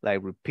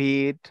like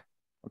repeat.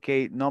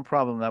 Okay, no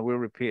problem, I will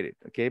repeat it,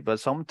 okay? But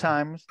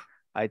sometimes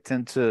I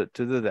tend to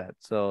do that.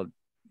 So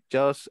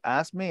just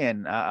ask me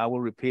and I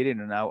will repeat it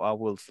and I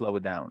will slow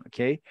it down,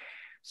 okay?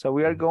 So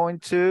we are going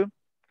to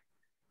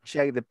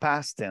check the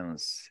past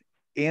tense.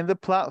 In the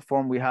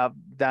platform, we have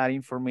that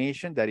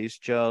information that is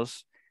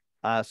just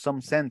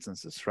some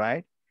sentences,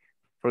 right?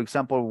 For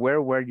example,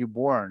 where were you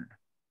born?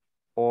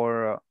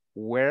 Or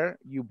were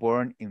you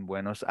born in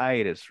Buenos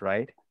Aires,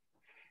 right?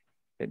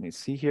 Let me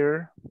see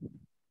here.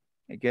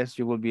 I guess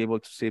you will be able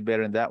to see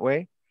better in that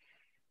way.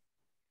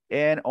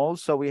 And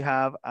also we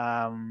have,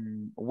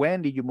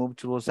 when did you move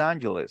to Los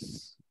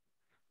Angeles?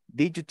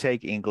 Did you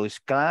take English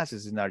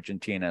classes in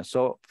Argentina?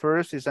 So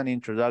first is an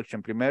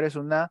introduction. Primero es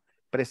una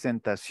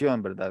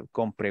presentación, ¿verdad?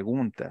 Con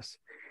preguntas.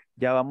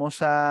 Ya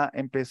vamos a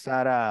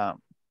empezar a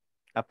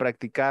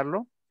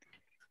practicarlo.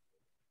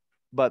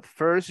 But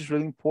first, it's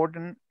really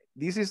important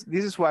this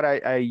is what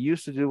I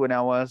used to do when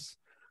I was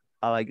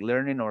like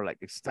learning or like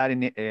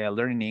studying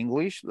learning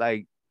English,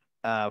 like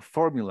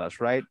formulas,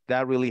 right?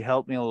 That really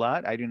helped me a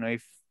lot. I don't know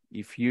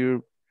if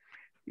you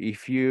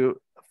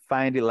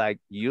find it like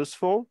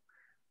useful,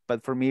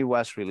 but for me it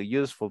was really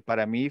useful.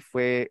 Para mí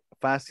fue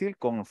fácil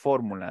con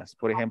fórmulas.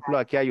 Por ejemplo,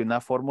 aquí hay una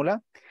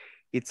fórmula.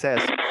 It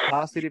says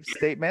positive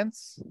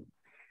statements,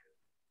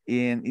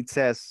 and it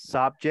says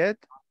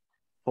subject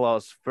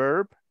plus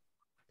verb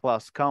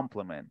plus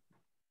complement.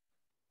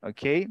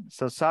 Okay,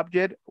 so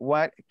subject,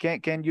 what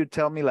can you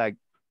tell me like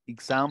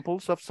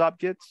examples of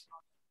subjects?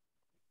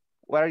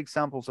 What are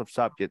examples of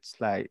subjects?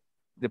 Like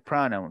the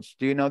pronouns.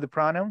 Do you know the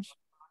pronouns?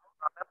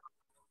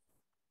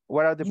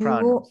 What are the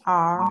pronouns? You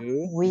are,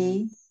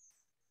 you,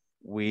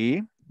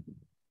 we,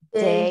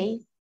 they,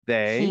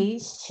 they. he,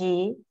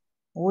 she,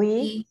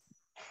 we.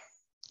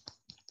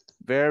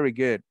 Very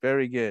good,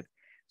 very good.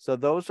 So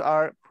those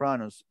are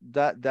pronouns.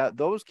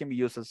 Those can be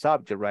used as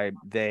subject, right?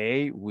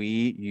 They,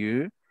 we,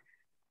 you.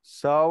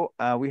 So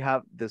we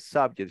have the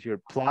subject here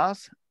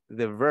plus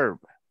the verb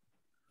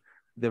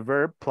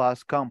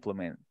plus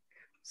complement.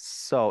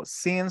 So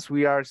since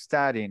we are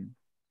studying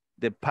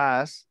the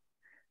past,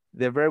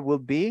 the verb will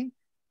be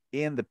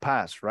in the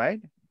past,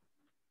 right?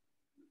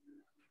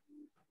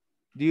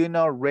 Do you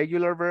know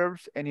regular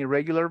verbs and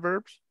irregular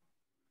verbs?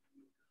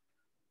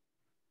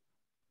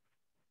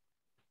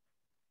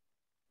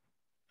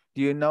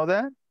 Do you know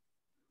that?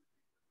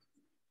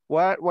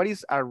 What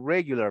is a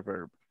regular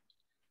verb?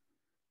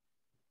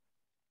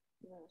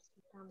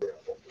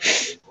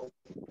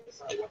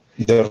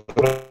 The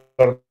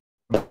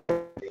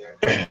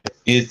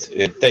is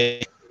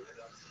take.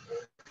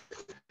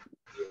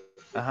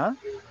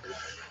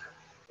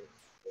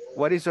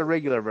 What is a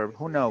regular verb?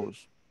 Who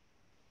knows?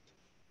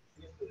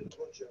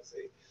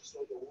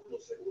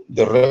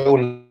 The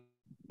regular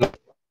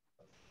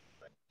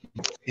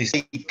is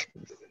take.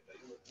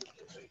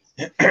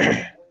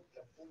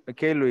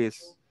 Okay,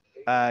 Luis.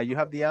 You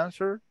have the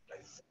answer?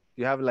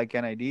 You have like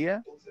an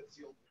idea?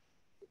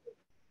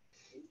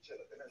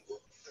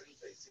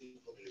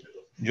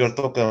 You're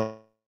talking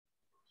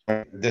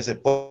there's a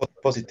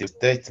positive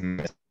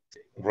statement,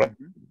 right?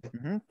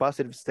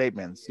 Positive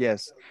statements,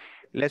 yes.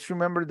 Let's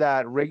remember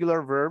that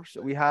regular verbs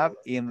we have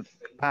in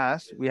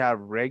past, we have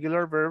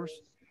regular verbs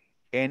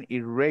and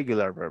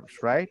irregular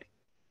verbs, right?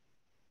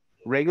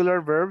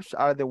 Regular verbs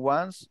are the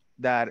ones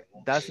that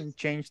doesn't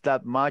change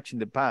that much in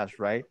the past,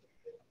 right?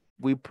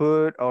 We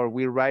put or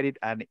we write it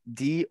an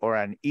D or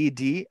an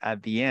ED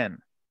at the end.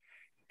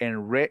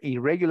 And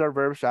irregular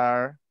verbs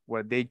are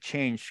where they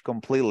change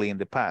completely in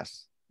the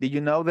past. Did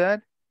you know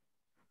that?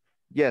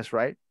 Yes,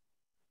 right?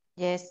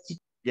 Yes.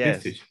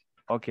 Yes.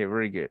 Okay,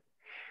 very good.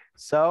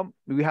 So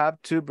we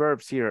have two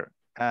verbs here.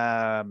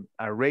 A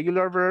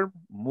regular verb,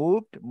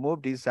 moved.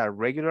 Moved is a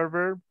regular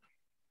verb.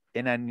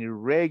 And an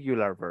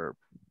irregular verb,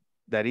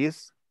 that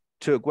is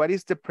took. What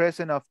is the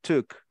present of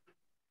took?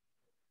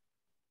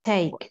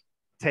 Take.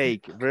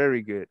 Take,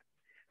 very good.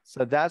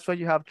 So that's what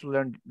you have to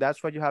learn.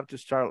 That's what you have to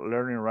start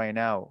learning right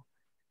now.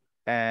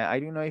 I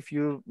don't know if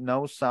you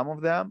know some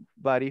of them,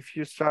 but if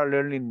you start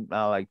learning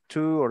like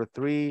 2 or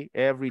 3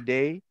 every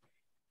day,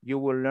 you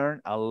will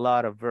learn a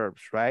lot of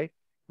verbs, right?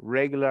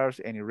 Regulars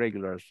and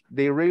irregulars.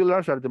 The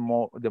irregulars are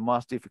the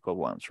most difficult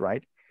ones,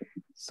 right?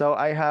 So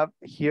I have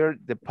here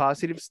the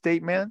positive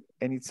statement,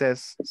 and it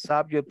says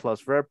subject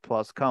plus verb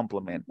plus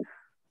complement.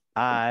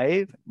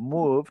 I've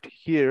moved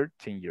here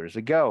 10 years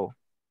ago.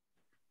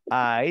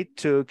 I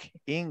took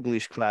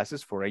English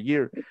classes for a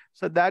year.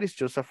 So that is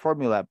just a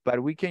formula,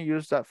 but we can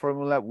use that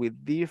formula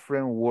with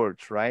different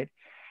words, right?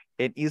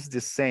 It is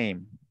the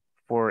same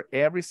for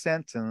every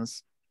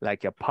sentence,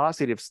 like a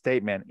positive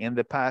statement in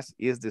the past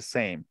is the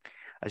same.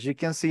 As you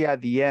can see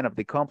at the end of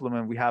the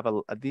complement, we have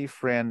a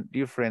different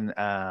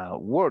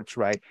words,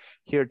 right?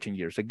 Here 10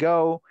 years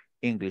ago,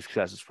 English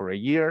classes for a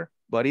year,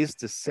 but it's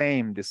the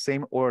same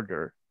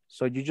order.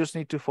 So you just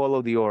need to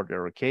follow the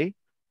order, okay?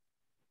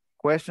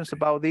 Questions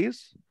about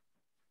this?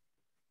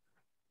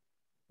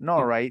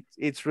 No, right?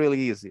 It's really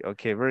easy.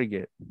 Okay, very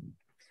good.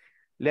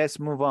 Let's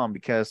move on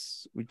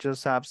because we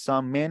just have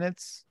some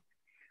minutes.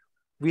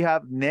 We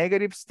have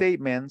negative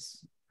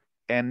statements,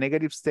 and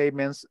negative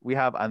statements, we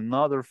have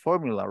another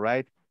formula,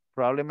 right?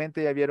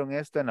 Probablemente ya vieron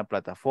esto en la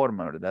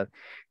plataforma, ¿verdad?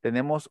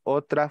 Tenemos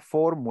otra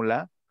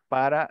fórmula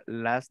para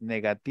las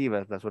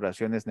negativas, las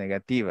oraciones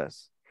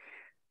negativas.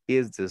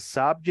 Is the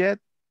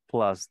subject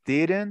plus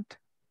didn't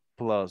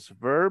plus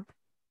verb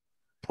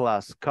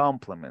plus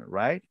complement,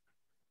 right?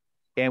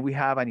 And we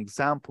have an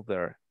example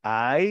there.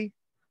 I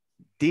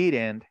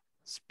didn't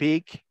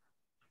speak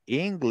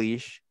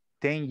English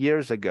 10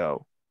 years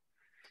ago.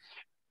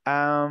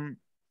 Who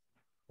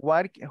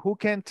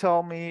can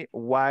tell me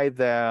why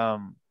the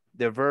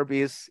verb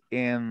is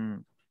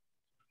in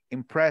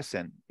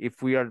present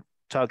if we are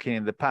talking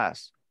in the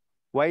past?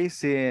 Why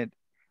is it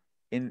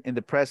in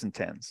the present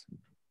tense?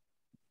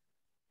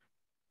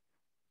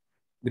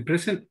 The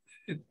present,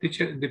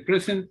 teacher,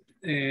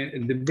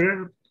 the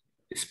verb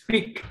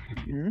speak,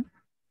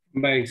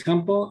 by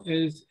example,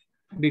 is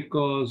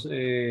Because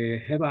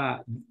have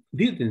a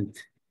didn't.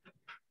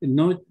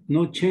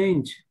 No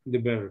change the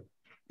verb.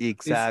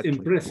 Exactly. It's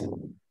in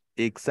present.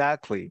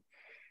 Exactly.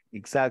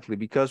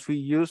 Because we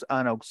use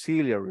an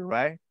auxiliary,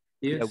 right?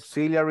 Yes. The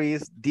auxiliary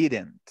is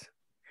didn't.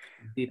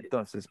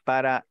 Entonces,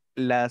 para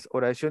las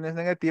oraciones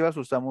negativas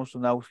usamos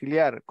un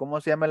auxiliar. ¿Cómo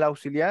se llama el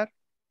auxiliar?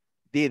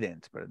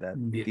 Didn't, ¿verdad?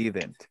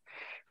 Didn't.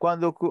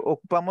 Cuando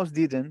ocupamos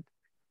didn't,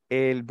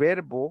 el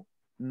verbo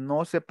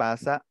no se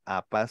pasa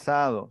a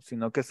pasado,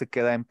 sino que se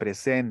queda en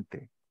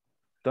presente.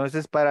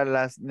 Entonces, para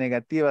las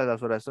negativas,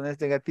 las oraciones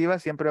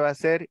negativas, siempre va a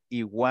ser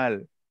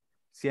igual.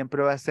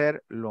 Siempre va a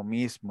ser lo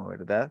mismo,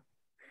 ¿verdad?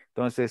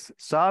 Entonces,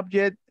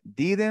 subject,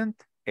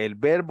 didn't, el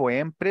verbo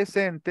en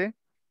presente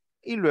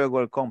y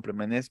luego el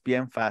complement. Es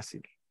bien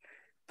fácil.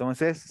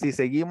 Entonces, si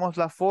seguimos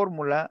la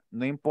fórmula,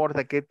 no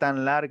importa qué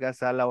tan larga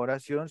sea la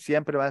oración,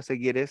 siempre va a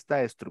seguir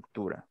esta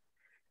estructura.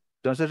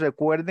 Entonces,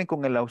 recuerden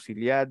con el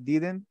auxiliar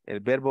didn't, el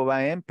verbo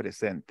va en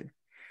presente.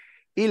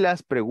 Y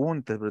las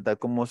preguntas, ¿verdad?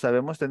 Como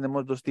sabemos,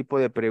 tenemos dos tipos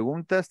de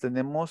preguntas.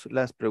 Tenemos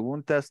las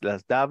preguntas,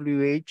 las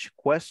WH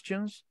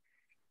questions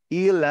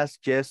y las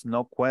yes,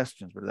 no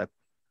questions, ¿verdad?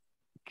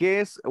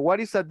 What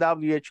is a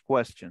WH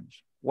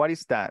questions? What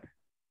is that?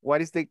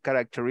 What is the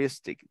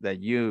characteristic that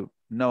you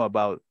know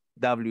about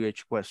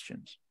WH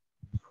questions?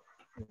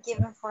 Give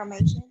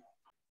information.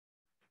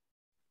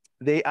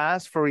 They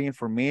ask for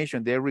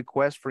information. They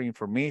request for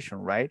information,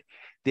 right?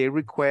 They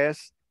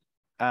request,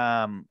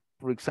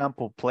 for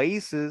example,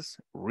 places,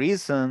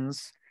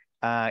 reasons,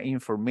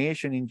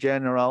 information in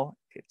general,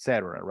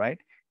 etc., right?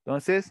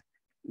 Entonces,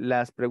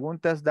 las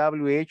preguntas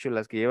WH o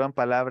las que llevan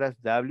palabras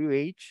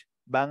WH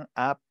van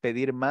a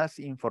pedir más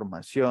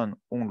información,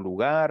 un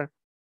lugar,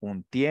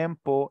 un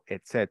tiempo,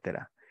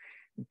 etc.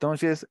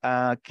 Entonces,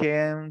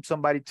 can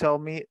somebody tell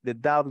me the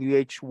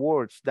WH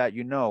words that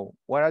you know?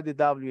 What are the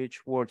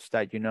WH words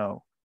that you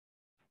know?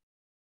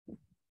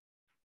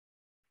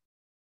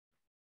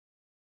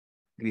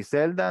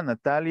 Griselda,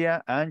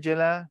 Natalia,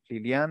 Angela,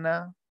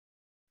 Liliana,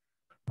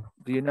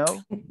 do you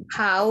know?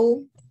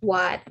 How,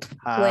 what,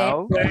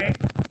 How, where,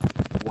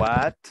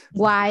 what,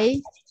 Why,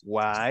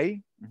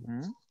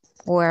 mhm,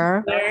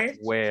 where,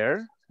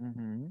 where,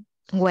 mhm,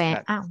 when,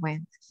 exactly.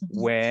 when.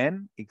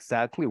 When,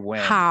 exactly, when.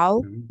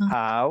 How,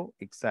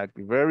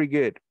 exactly. Very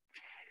good.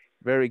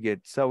 Very good.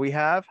 So we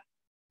have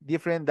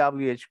different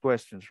WH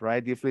questions,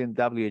 right? Different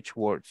WH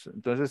words.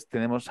 Entonces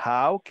tenemos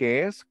how,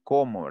 que es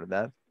cómo,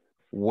 ¿verdad?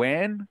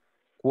 When,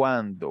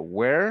 cuándo,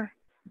 where,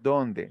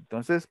 dónde.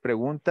 Entonces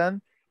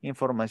preguntan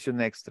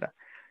información extra.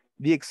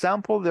 The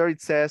example there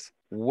it says,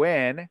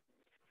 when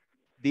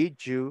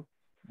did you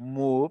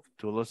move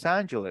to Los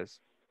Angeles?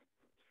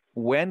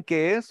 When,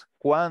 que es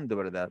cuándo,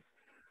 ¿verdad?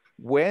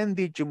 When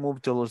did you move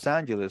to Los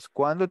Angeles?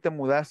 ¿Cuándo te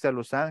mudaste a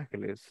Los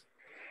Ángeles?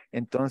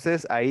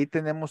 Entonces, ahí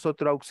tenemos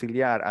otro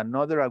auxiliar,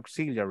 another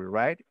auxiliary,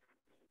 right?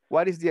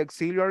 What is the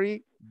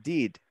auxiliary?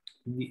 Did.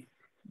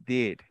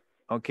 Did.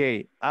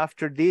 Okay,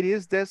 after did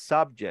is the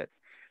subject.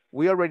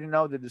 We already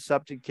know that the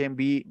subject can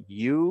be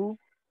you,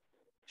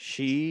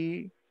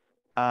 she,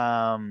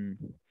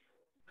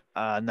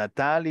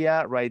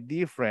 Natalia, right?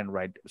 Different,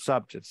 right?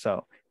 Subject.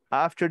 So,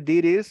 after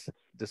did is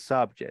the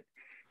subject.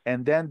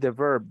 And then the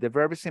verb. The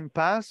verb is in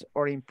past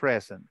or in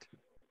present?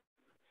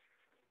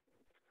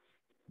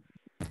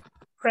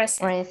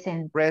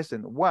 present.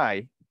 Present.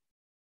 Why?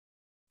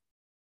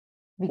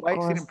 Why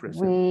is it in Because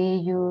present? we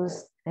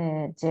use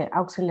the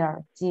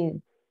auxiliary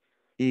did.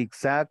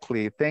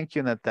 Exactly. Thank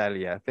you,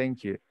 Natalia.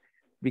 Thank you.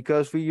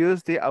 Because we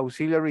use the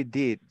auxiliary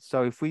did.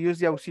 So if we use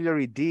the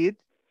auxiliary did,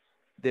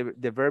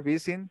 the verb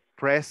is in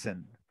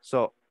present.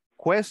 So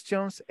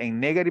questions and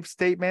negative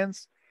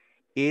statements,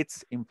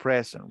 it's in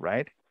present,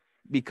 right?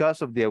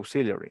 Because of the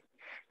auxiliary.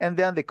 And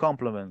then the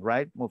complement,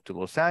 right? Move to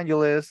Los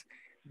Angeles.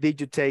 Did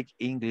you take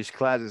English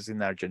classes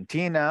in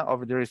Argentina?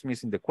 Over there is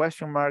missing the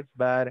question mark,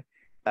 but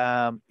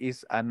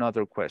is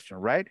another question,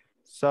 right?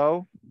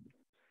 So,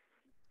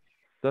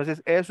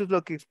 entonces eso es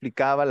lo que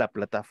explicaba la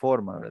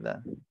plataforma,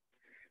 ¿verdad?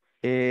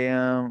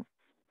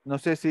 No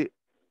sé si,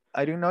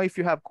 I don't know if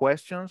you have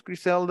questions,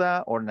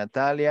 Griselda or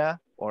Natalia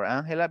or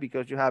Angela,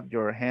 because you have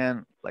your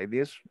hand like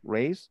this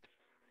raised.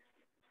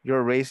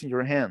 You're raising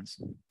your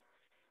hands.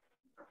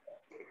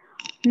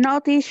 No,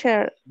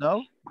 teacher.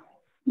 No?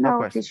 No,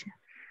 question. teacher.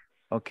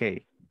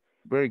 Okay,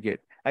 very good.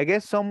 I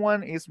guess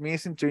someone is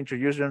missing to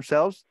introduce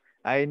themselves.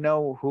 I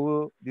know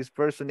who this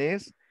person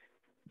is,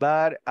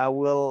 but I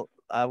will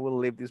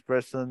leave this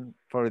person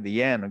for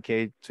the end,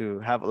 okay, to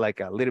have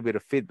like a little bit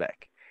of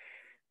feedback.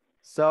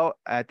 So,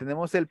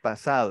 tenemos el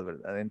pasado,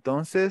 ¿verdad?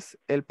 Entonces,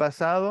 el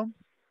pasado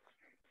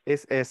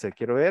es ese.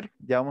 Quiero ver,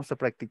 ya vamos a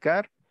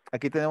practicar.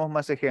 Aquí tenemos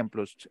más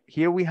ejemplos.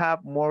 Here we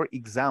have more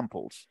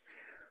examples.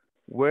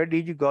 Where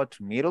did you go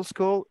to middle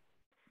school?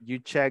 You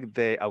check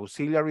the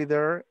auxiliary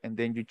there, and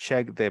then you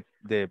check the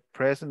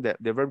present,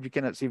 the verb you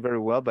cannot see very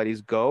well, but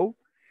is go.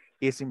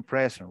 It's in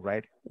present,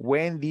 right?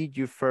 When did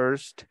you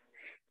first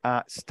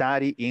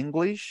study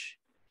English?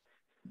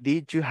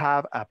 Did you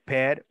have a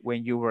pet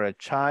when you were a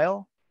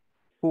child?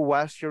 Who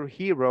was your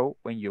hero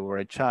when you were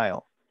a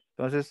child?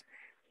 Entonces,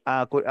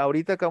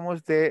 Ahorita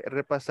acabamos de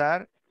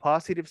repasar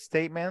positive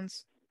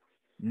statements,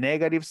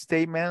 negative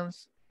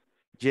statements,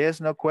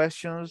 yes, no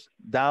questions,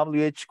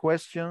 WH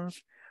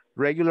questions,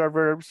 regular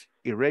verbs,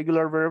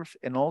 irregular verbs,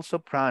 and also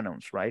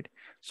pronouns, right?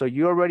 So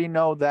you already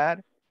know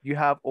that. You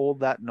have all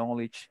that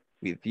knowledge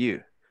with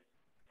you.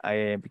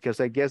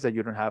 Because I guess that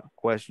you don't have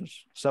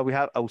questions. So we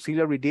have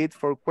auxiliary did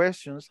for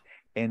questions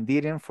and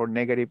didn't for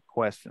negative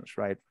questions,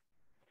 right?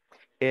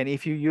 And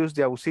if you use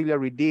the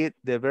auxiliary did,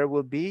 the verb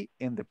will be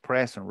in the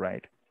present,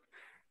 right?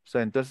 So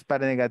entonces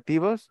para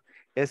negativos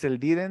es el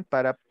didn't,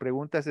 para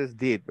preguntas es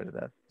did,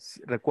 ¿verdad?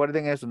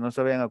 Recuerden eso, no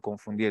se vayan a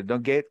confundir.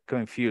 Don't get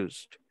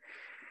confused.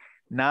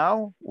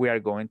 Now we are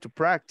going to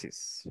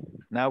practice.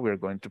 Now we are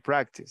going to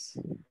practice.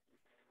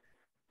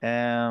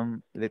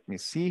 Let me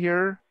see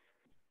here.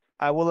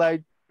 I would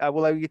like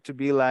it to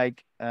be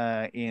like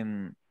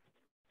in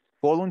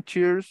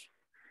volunteers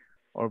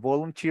or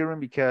volunteering,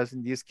 because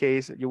in this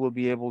case you will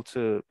be able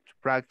to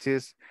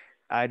practice.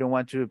 I don't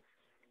want to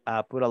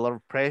put a lot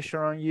of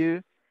pressure on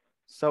you.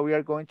 So we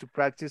are going to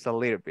practice a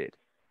little bit.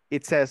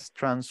 It says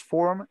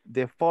transform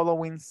the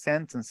following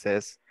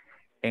sentences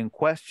and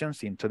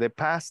questions into the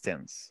past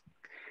tense.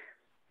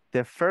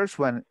 The first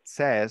one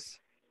says,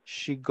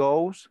 she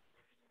goes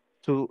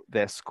to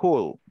the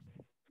school.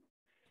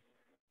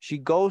 She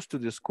goes to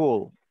the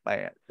school.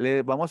 Vaya,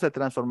 le vamos a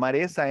transformar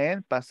esa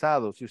en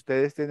pasado. Si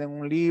ustedes tienen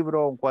un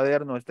libro, un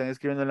cuaderno, están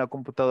escribiendo en la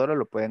computadora,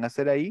 lo pueden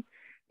hacer ahí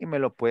y me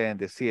lo pueden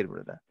decir,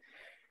 ¿verdad?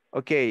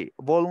 Okay,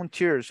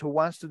 volunteers, who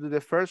wants to do the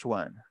first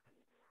one?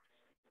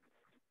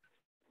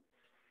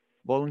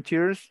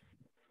 Volunteers?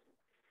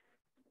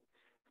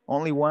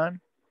 Only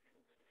one?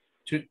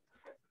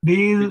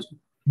 Did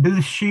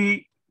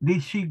she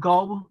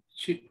go?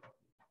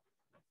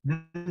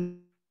 Did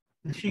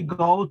she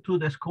go to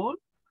the school?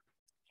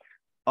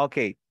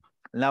 Okay.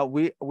 Now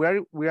we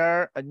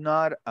are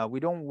not we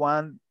don't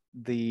want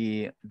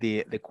the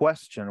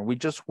question. We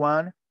just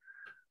want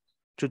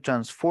to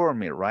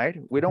transform it, right?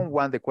 We don't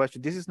want the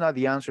question. This is not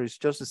the answer. It's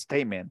just a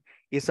statement.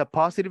 It's a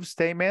positive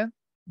statement.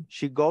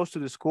 She goes to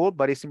the school,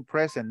 but it's in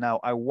present. Now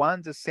I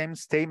want the same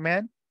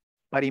statement,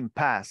 but in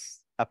past,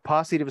 a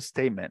positive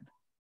statement.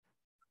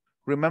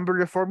 Remember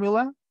the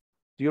formula?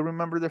 Do you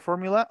remember the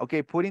formula?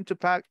 Okay, put it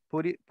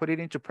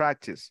into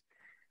practice.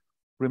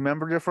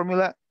 Remember the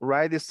formula?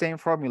 Write the same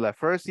formula.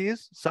 First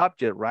is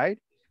subject, right?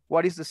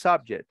 What is the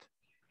subject?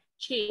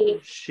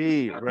 She.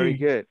 She, very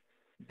good.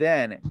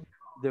 Then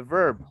the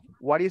verb.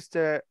 What is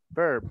the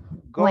verb?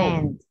 Go.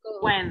 When.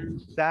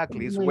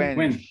 Exactly, it's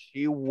when.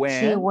 She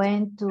went. She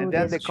went to and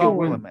then the the school.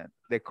 complement.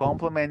 The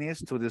complement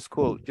is to the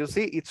school. You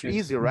see, it's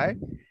easy, right?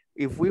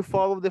 If we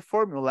follow the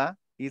formula,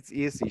 it's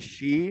easy.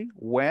 She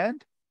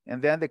went,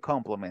 and then the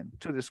complement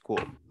to the school.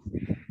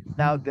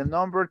 Now, the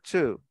number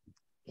 2.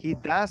 He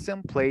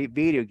doesn't play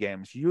video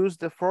games. Use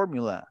the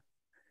formula.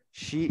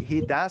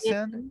 He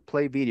doesn't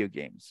play video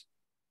games.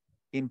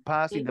 In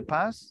the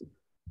past?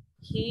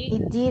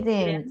 He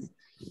didn't.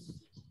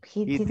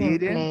 He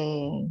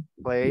didn't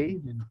play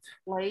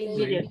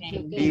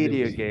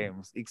Video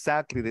games.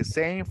 Exactly the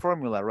same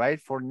formula, right?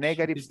 For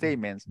negative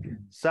statements.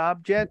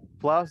 Subject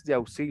plus the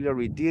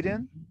auxiliary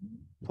didn't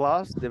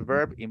plus the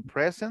verb in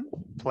present,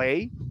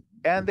 play,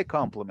 and the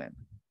complement,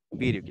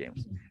 video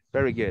games.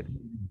 Very good.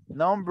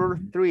 Number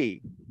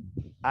 3,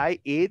 I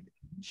eat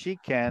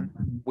chicken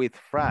with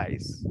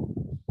fries.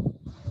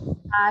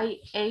 I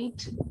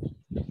ate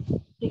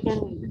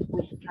chicken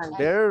with fries.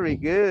 Very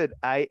good.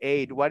 I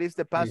ate. What is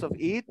the past of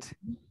eat?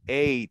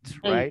 Ate,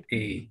 right?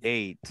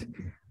 Ate.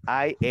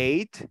 I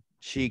ate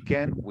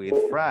chicken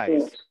with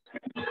fries.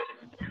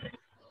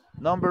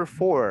 Number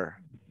 4,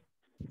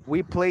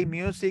 we play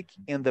music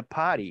in the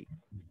party.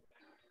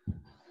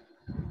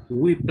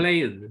 We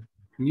played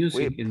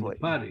music in the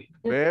party.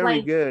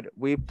 Very good.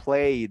 We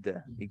played.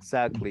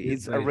 Exactly.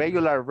 It's a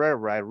regular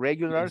verb, right?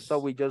 Regular, so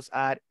we just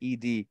add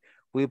ed.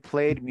 We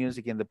played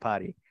music in the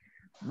party.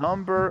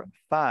 Number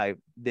 5,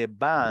 the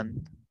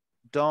band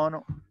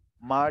don't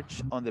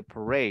march on the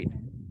parade.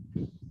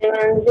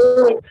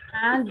 The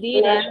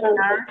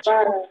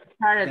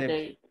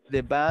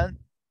band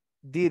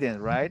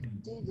didn't, right?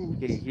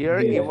 Okay, here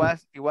it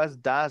was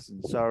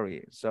doesn't.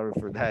 Sorry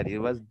for that. It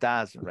was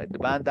doesn't, right? The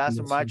band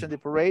doesn't march on the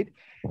parade.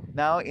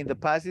 Now in the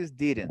past is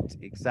didn't.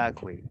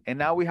 Exactly. And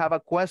now we have a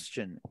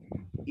question.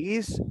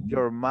 Is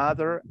your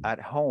mother at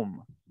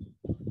home?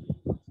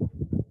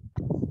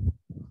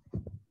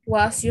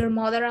 Was your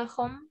mother at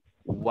home?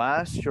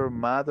 Was your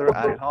mother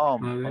at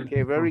home?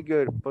 Okay, very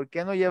good. ¿Por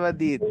qué no lleva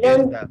did? ¿Por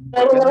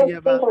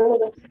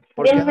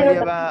qué no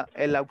lleva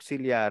el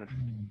auxiliar,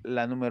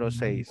 la número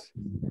 6?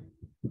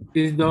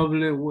 Is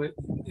double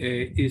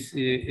is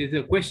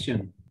a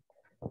question.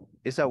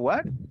 Is a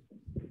what?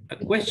 A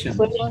question.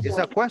 It's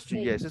a question,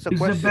 yes. It's a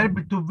question. It's a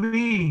verb to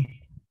be.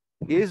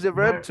 Is the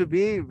verb to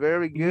be.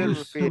 Very good,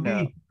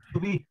 Rufino. To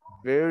be.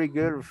 Very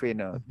good,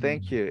 Rufino.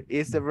 Thank you.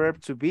 It's the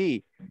verb to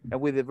be.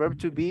 And with the verb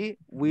to be,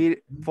 we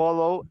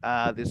follow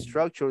the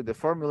structure, the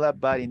formula,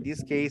 but in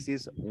this case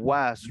is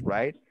was,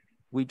 right?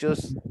 We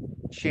just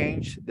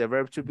change the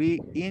verb to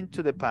be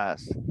into the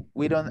past.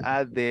 we don't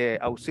add the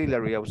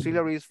auxiliary.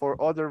 Auxiliary is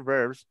for other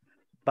verbs,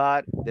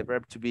 but the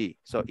verb to be.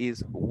 So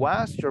is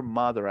was your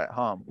mother at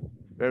home?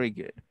 Very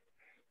good.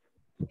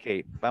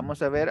 Ok,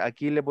 vamos a ver,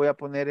 aquí le voy a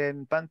poner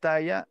en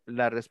pantalla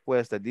la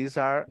respuesta. These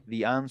are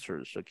the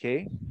answers,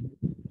 ok?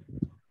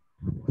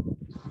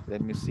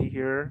 Let me see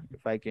here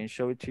if I can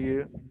show it to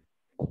you.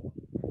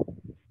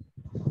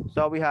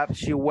 So we have,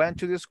 she went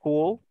to the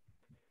school.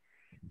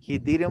 He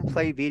didn't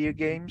play video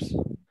games.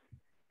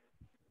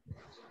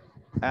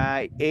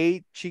 I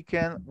ate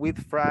chicken with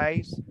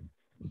fries.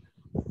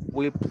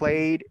 We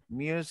played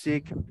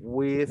music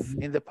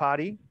in the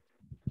party.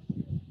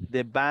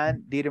 The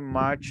band didn't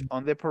march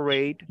on the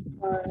parade.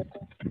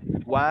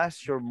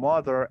 Was your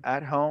mother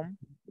at home?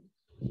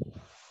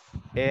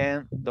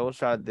 And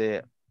those are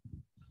the,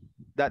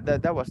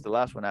 that was the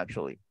last one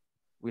actually.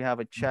 We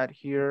have a chat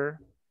here.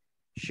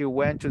 She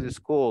went to the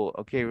school.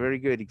 Okay, very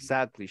good,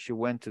 exactly. She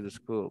went to the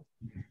school.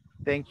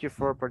 Thank you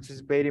for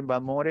participating,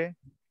 Balmore.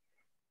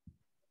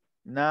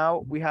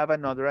 Now we have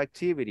another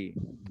activity.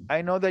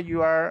 I know that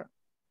you are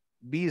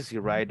busy,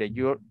 right? That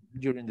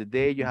during the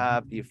day you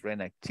have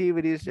different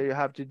activities that you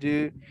have to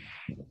do,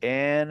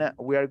 and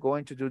we are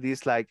going to do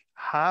this like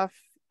half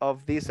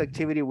of this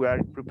activity we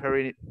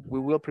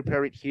will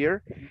prepare it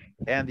here,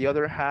 and the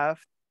other half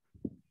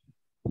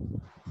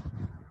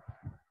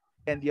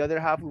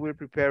we will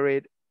prepare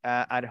it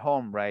at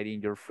home, right,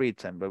 in your free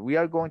time. But we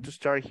are going to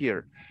start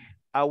here.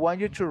 I want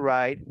you to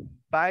write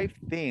 5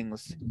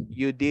 things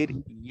you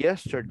did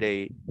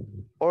yesterday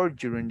or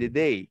during the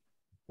day.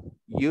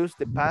 Use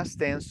the past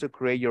tense to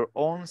create your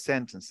own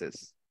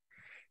sentences.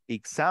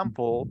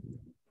 Example,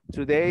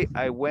 today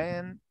I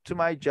went to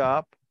my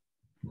job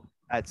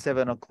at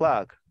 7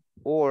 o'clock,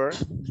 or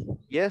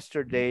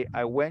yesterday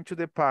I went to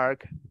the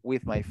park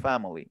with my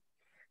family.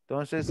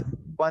 Entonces,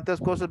 ¿cuántas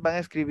cosas van a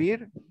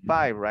escribir?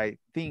 5, right?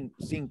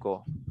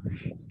 5.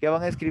 ¿Qué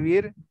van a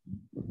escribir?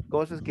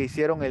 Cosas que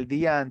hicieron el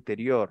día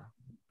anterior.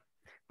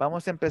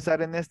 Vamos a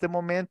empezar en este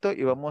momento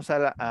y vamos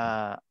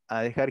a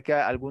dejar que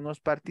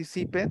algunos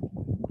participen.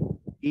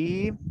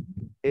 Y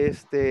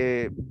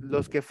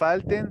los que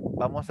falten,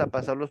 vamos a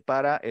pasarlos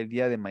para el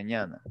día de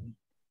mañana.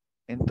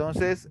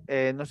 Entonces,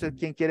 no sé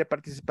quién quiere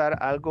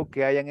participar, algo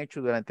que hayan hecho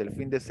durante el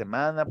fin de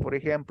semana, por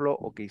ejemplo,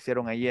 o que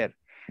hicieron ayer.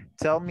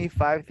 Tell me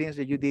 5 things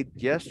that you did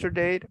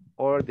yesterday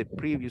or the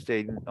previous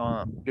day,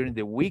 during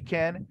the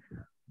weekend.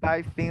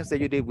 5 things that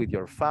you did with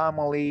your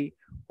family,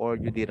 or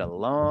you did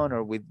alone,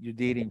 or you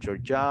did in your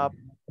job.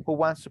 Who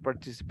wants to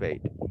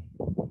participate?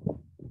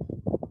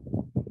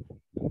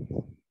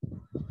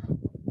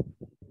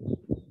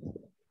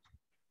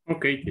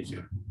 Okay,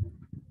 teacher.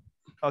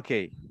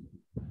 Okay.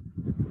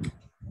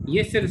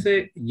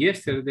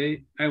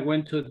 Yesterday, I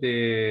went to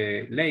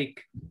the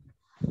lake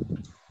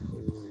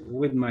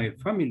with my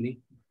family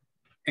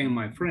and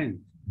my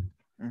friend.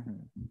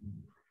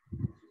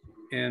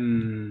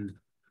 And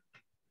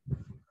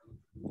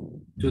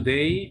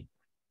today,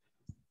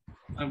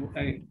 I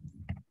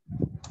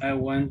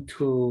went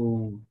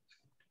to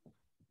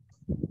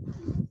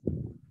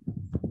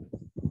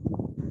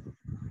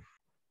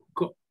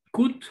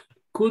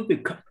cut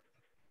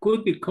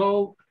the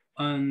cow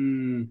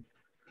and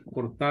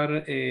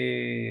cortar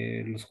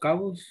los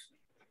cabos.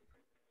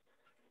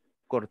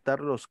 Cortar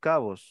los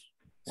cabos.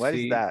 What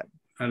is that?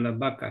 A las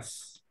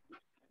vacas.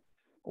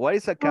 What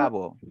is a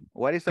cabo?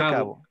 What is a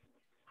cabo?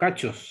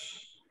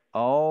 Cachos.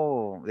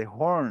 Oh, the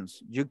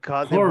horns. You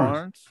cut the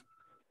horns?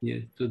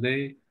 Yes,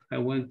 today I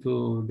went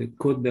to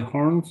cut the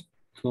horns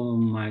to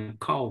my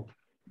cow.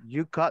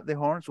 You cut the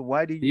horns?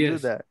 Why did you do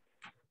that?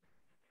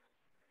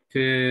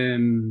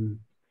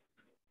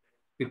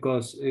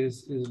 Because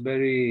it's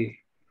very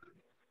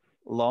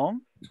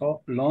long.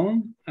 So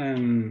long,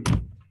 and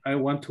I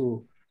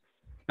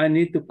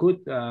need to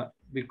cut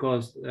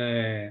because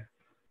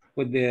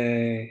with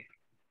the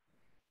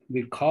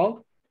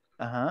cow,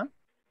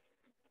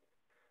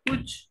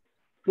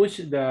 push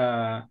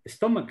the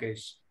stomach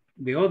ache,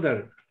 the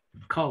other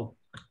cow.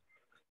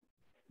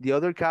 The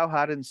other cow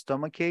had a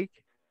stomach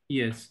ache?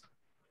 Yes.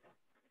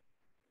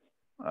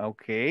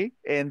 Okay,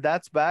 and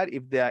that's bad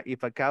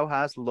if a cow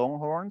has long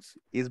horns.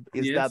 Is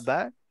that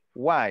bad?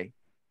 Why?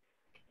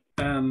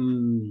 I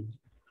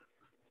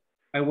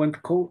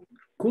went cut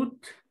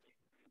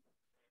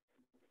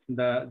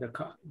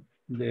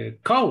the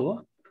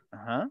cow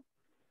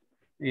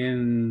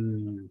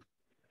in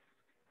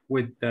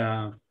with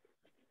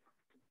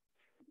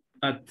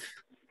at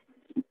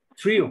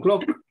 3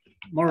 o'clock,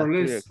 more or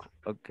less.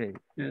 Okay.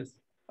 Yes.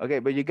 Okay,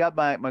 but you got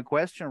my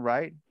question,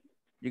 right?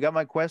 You got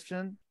my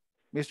question,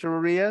 Mr.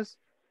 Urias?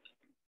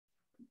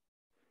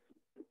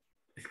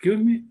 Excuse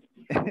me?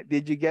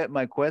 Did you get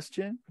my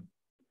question?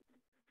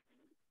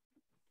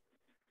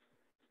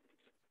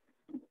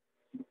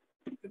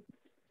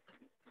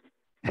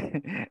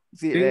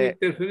 Sí,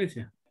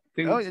 interferencia.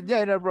 Oh,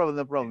 yeah, no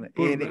problem.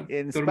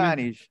 In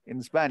Spanish.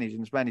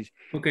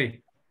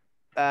 Okay.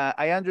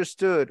 I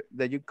understood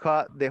that you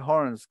cut the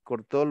horns,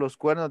 cortó los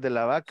cuernos de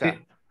la vaca.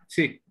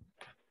 Sí.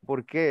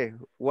 ¿Por qué?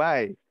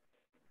 Why?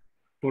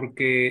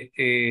 porque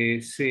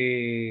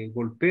se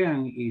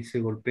golpean y se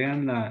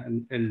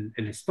golpean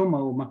el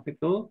estómago más que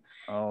todo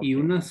y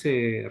unas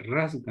se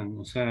rasgan,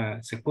 o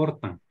sea, se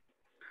cortan.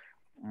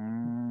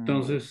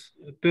 Entonces,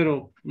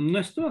 pero no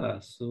es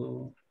todas,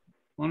 so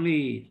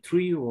only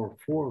 3 or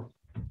 4.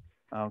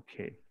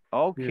 Okay.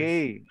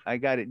 Okay, yes. I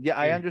got it. Yeah,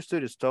 I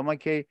understood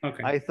stomachache.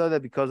 Okay. I thought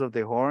that because of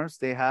the horns,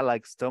 they had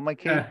like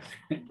stomachache,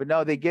 but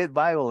no, they get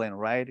violent,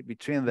 right?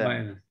 Between them.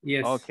 Violent.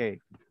 Yes. Okay.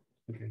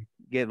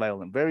 Get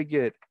violent. Very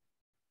good.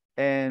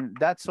 And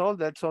that's all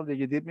that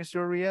you did,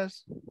 Mr.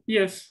 Arias?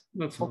 Yes,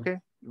 that's all. Okay,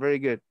 very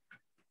good.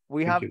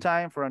 We have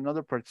time for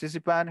another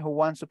participant who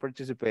wants to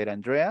participate.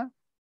 Andrea?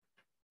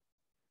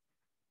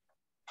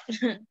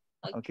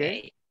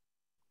 Okay.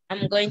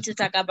 I'm going to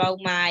talk about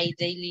my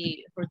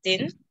daily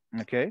routine.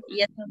 Okay.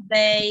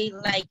 Yesterday,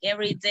 like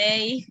every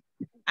day,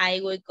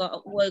 I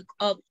woke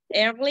up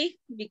early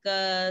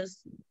because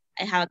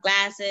I have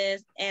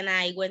classes and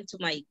I went to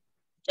my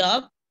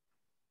job.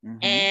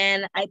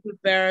 And I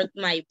prepared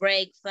my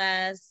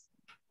breakfast.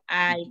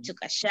 I took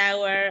a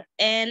shower,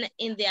 and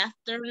in the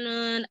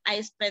afternoon,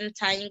 I spent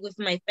time with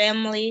my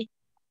family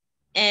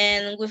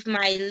and with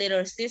my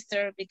little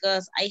sister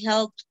because I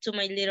helped to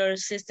my little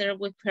sister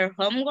with her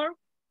homework.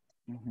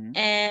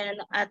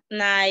 And at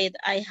night,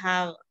 I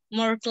have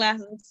more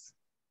classes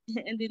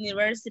in the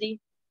university.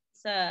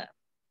 So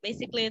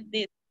basically,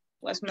 this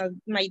was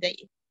my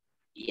day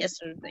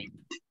yesterday.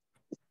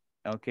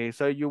 Okay,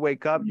 so you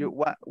wake up.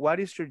 What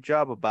is your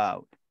job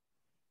about?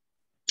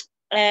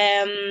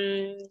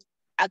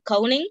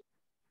 Accounting.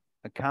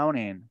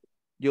 Accounting.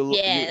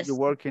 You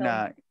work in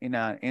an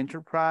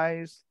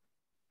enterprise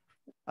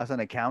as an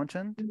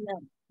accountant?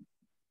 No.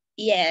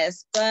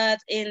 Yes, but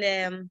in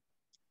the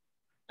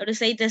how to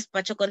say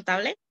despacho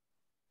contable?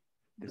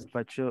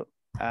 Despacho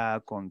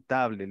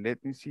contable.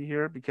 Let me see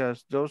here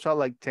because those are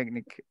like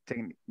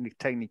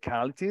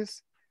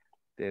technicalities.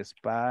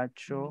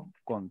 Despacho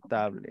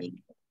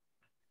contable.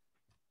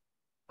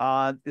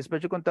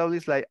 Despacho contable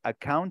is like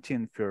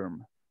accounting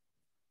firm.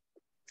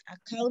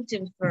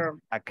 Accounting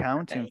firm.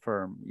 Accounting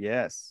firm,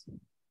 yes.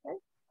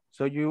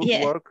 So you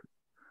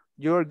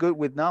you're good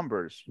with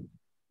numbers.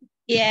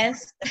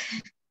 Yes.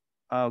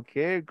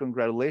 Okay,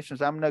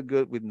 congratulations. I'm not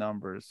good with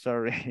numbers,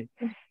 sorry.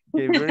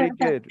 Okay, very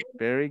good,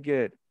 very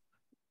good.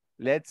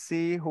 Let's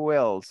see who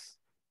else.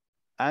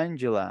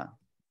 Angela,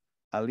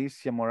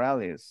 Alicia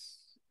Morales.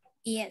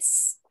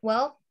 Yes,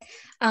 well,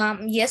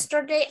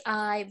 yesterday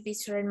I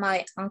visited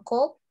my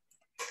uncle.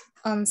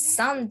 On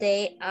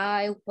Sunday,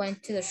 I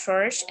went to the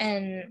church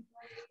and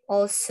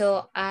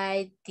also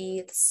I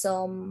did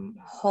some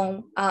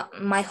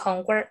my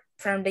homework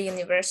from the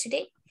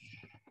university.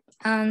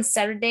 On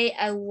Saturday,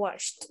 I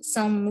watched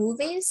some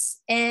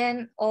movies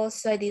and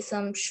also I did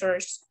some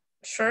church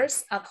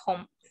at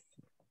home.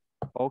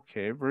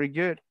 Okay, very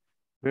good.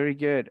 Very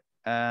good.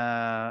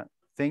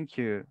 Thank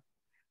you.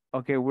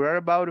 Okay, we're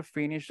about to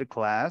finish the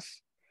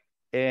class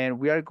and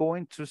we are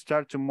going to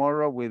start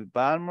tomorrow with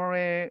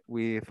Balmore,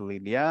 with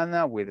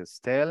Liliana, with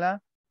Stella.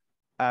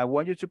 I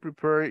want you to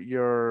prepare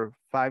your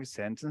 5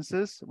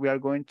 sentences. We are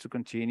going to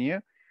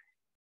continue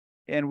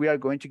and we are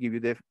going to give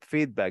you the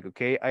feedback,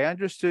 okay? I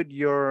understood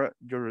your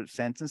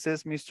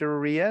sentences, Mr.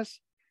 Urias,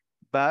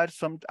 but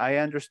I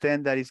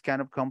understand that it's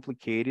kind of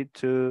complicated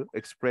to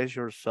express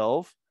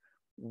yourself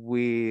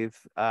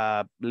with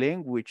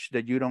language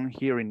that you don't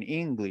hear in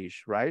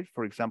English, right?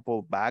 For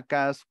example,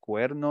 vacas,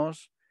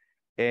 cuernos,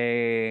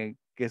 que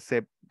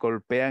se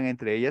golpean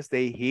entre ellas,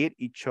 they hit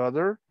each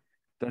other.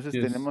 Entonces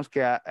tenemos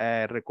que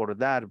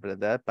recordar,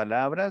 ¿verdad?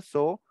 Palabras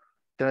o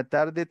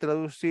tratar de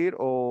traducir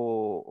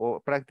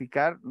o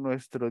practicar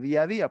nuestro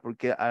día a día,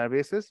 porque a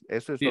veces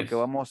eso es lo que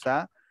vamos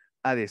a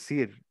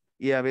decir.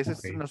 Y a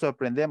veces nos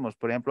sorprendemos,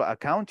 por ejemplo,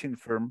 accounting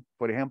firm,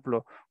 por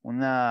ejemplo, un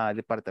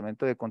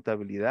departamento de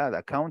contabilidad,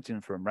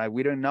 accounting firm, right?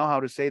 We don't know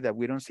how to say that.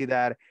 We don't see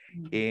that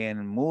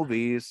in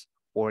movies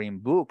or in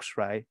books,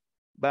 right?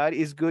 But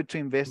it's good to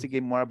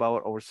investigate more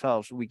about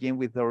ourselves. We begin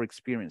with our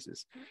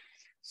experiences.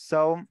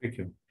 So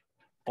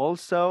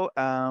also,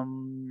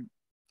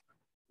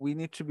 we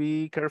need to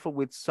be careful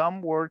with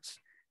some words.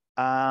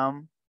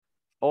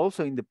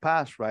 Also in the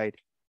past, right?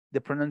 The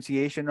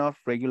pronunciation of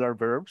regular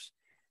verbs.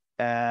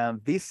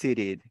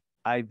 Visited,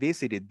 I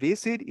visited.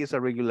 Visit is a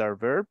regular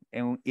verb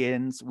and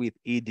ends with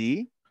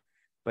ed,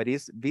 but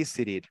it's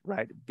visited,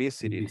 right?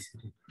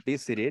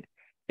 Visited.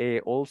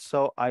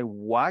 Also, I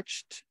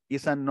watched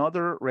is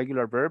another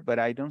regular verb, but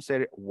I don't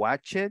say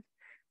watch it.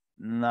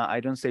 No, I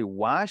don't say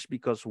wash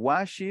because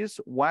wash is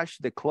wash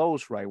the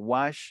clothes, right?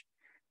 Wash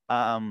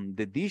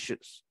the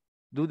dishes,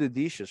 do the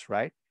dishes,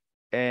 right?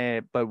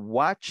 But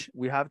watch,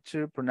 we have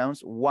to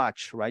pronounce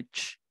watch, right?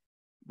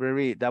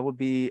 That would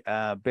be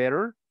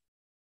better.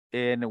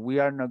 And we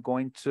are not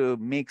going to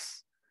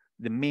mix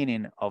the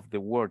meaning of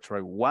the words,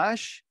 right?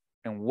 Wash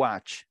and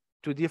watch,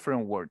 2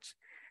 different words.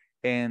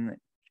 And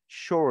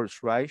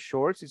shorts, right?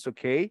 Shorts is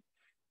okay,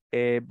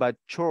 but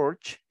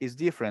church is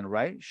different,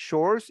 right?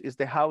 Shores is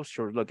the house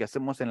chores, lo que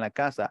hacemos en la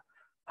casa.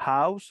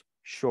 House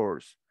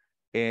chores.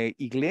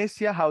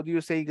 Iglesia, how do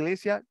you say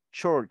iglesia?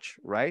 Church,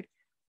 right?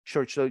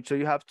 Church. So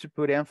you have to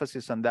put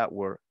emphasis on that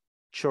word,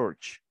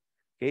 church.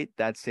 Okay,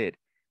 that's it.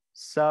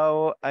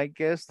 So I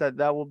guess that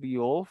will be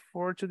all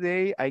for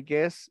today. I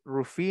guess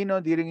Rufino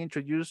didn't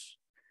introduce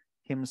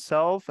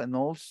himself, and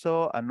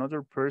also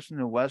another person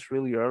who was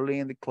really early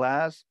in the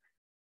class,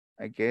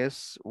 I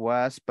guess,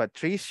 was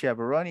Patricia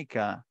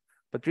Veronica.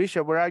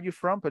 Patricia, where are you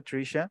from,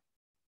 Patricia?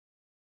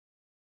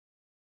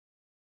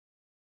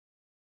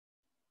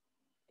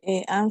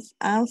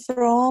 I'm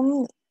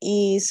from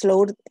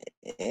Lourdes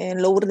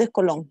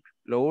Colón.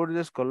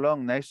 Lourdes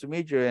Colón, nice to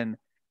meet you. And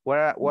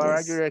what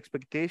are your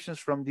expectations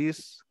from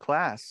this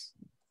class?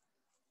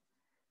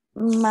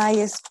 My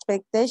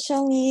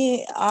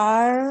expectations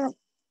are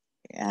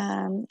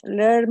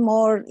learn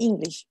more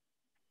English.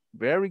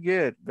 Very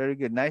good, very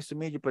good. Nice to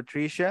meet you,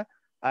 Patricia.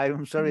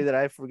 I'm sorry that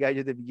I forgot you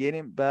at the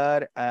beginning,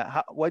 but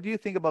what do you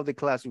think about the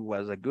class? It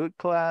was a good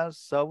class,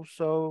 so?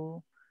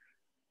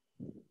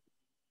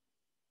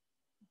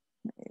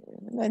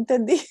 No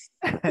entendí.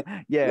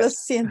 Yeah. Lo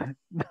siento.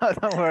 No,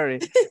 don't worry.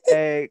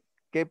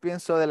 ¿Qué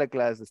piensó de la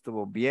clase?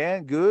 ¿Estuvo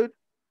bien? Good?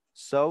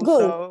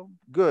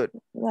 Good.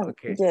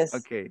 Okay. Yes.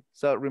 Okay.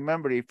 So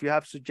remember, if you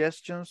have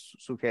suggestions,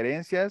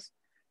 sugerencias,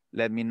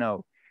 let me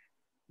know.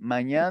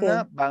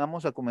 Mañana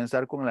vamos a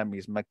comenzar con la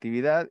misma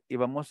actividad y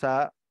vamos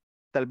a,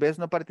 tal vez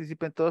no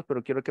participen todos,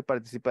 pero quiero que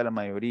participe la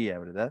mayoría,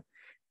 ¿verdad?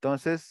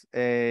 Entonces,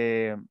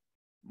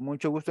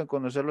 mucho gusto en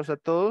conocerlos a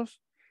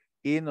todos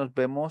y nos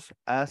vemos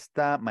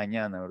hasta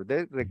mañana,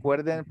 ¿verdad?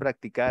 Recuerden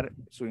practicar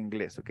su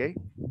inglés, ¿ok?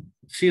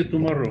 See you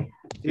tomorrow.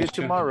 See you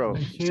tomorrow.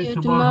 See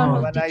you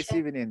tomorrow. Have a nice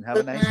evening. Have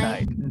a nice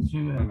night.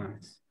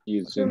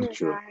 You too,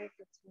 teacher.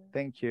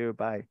 Thank you.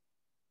 Bye.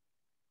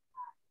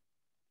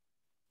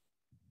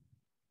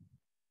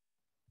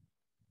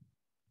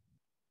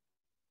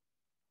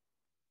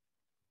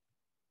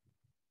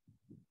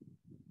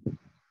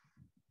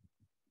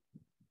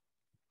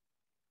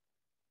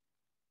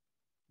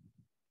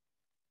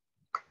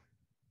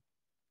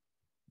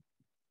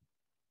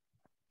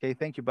 Okay,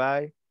 thank you.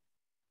 Bye.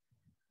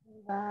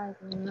 Bye.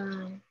 Good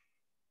night.